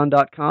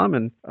Amazon.com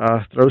and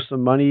throw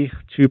some money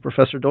to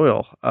Professor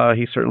Doyle.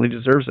 He certainly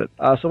deserves it.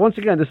 So once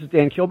again, this is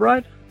Dan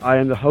Kilbride. I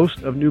am the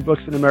host of New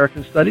Books in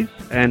American Studies,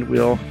 and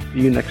we'll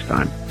see you next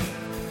time.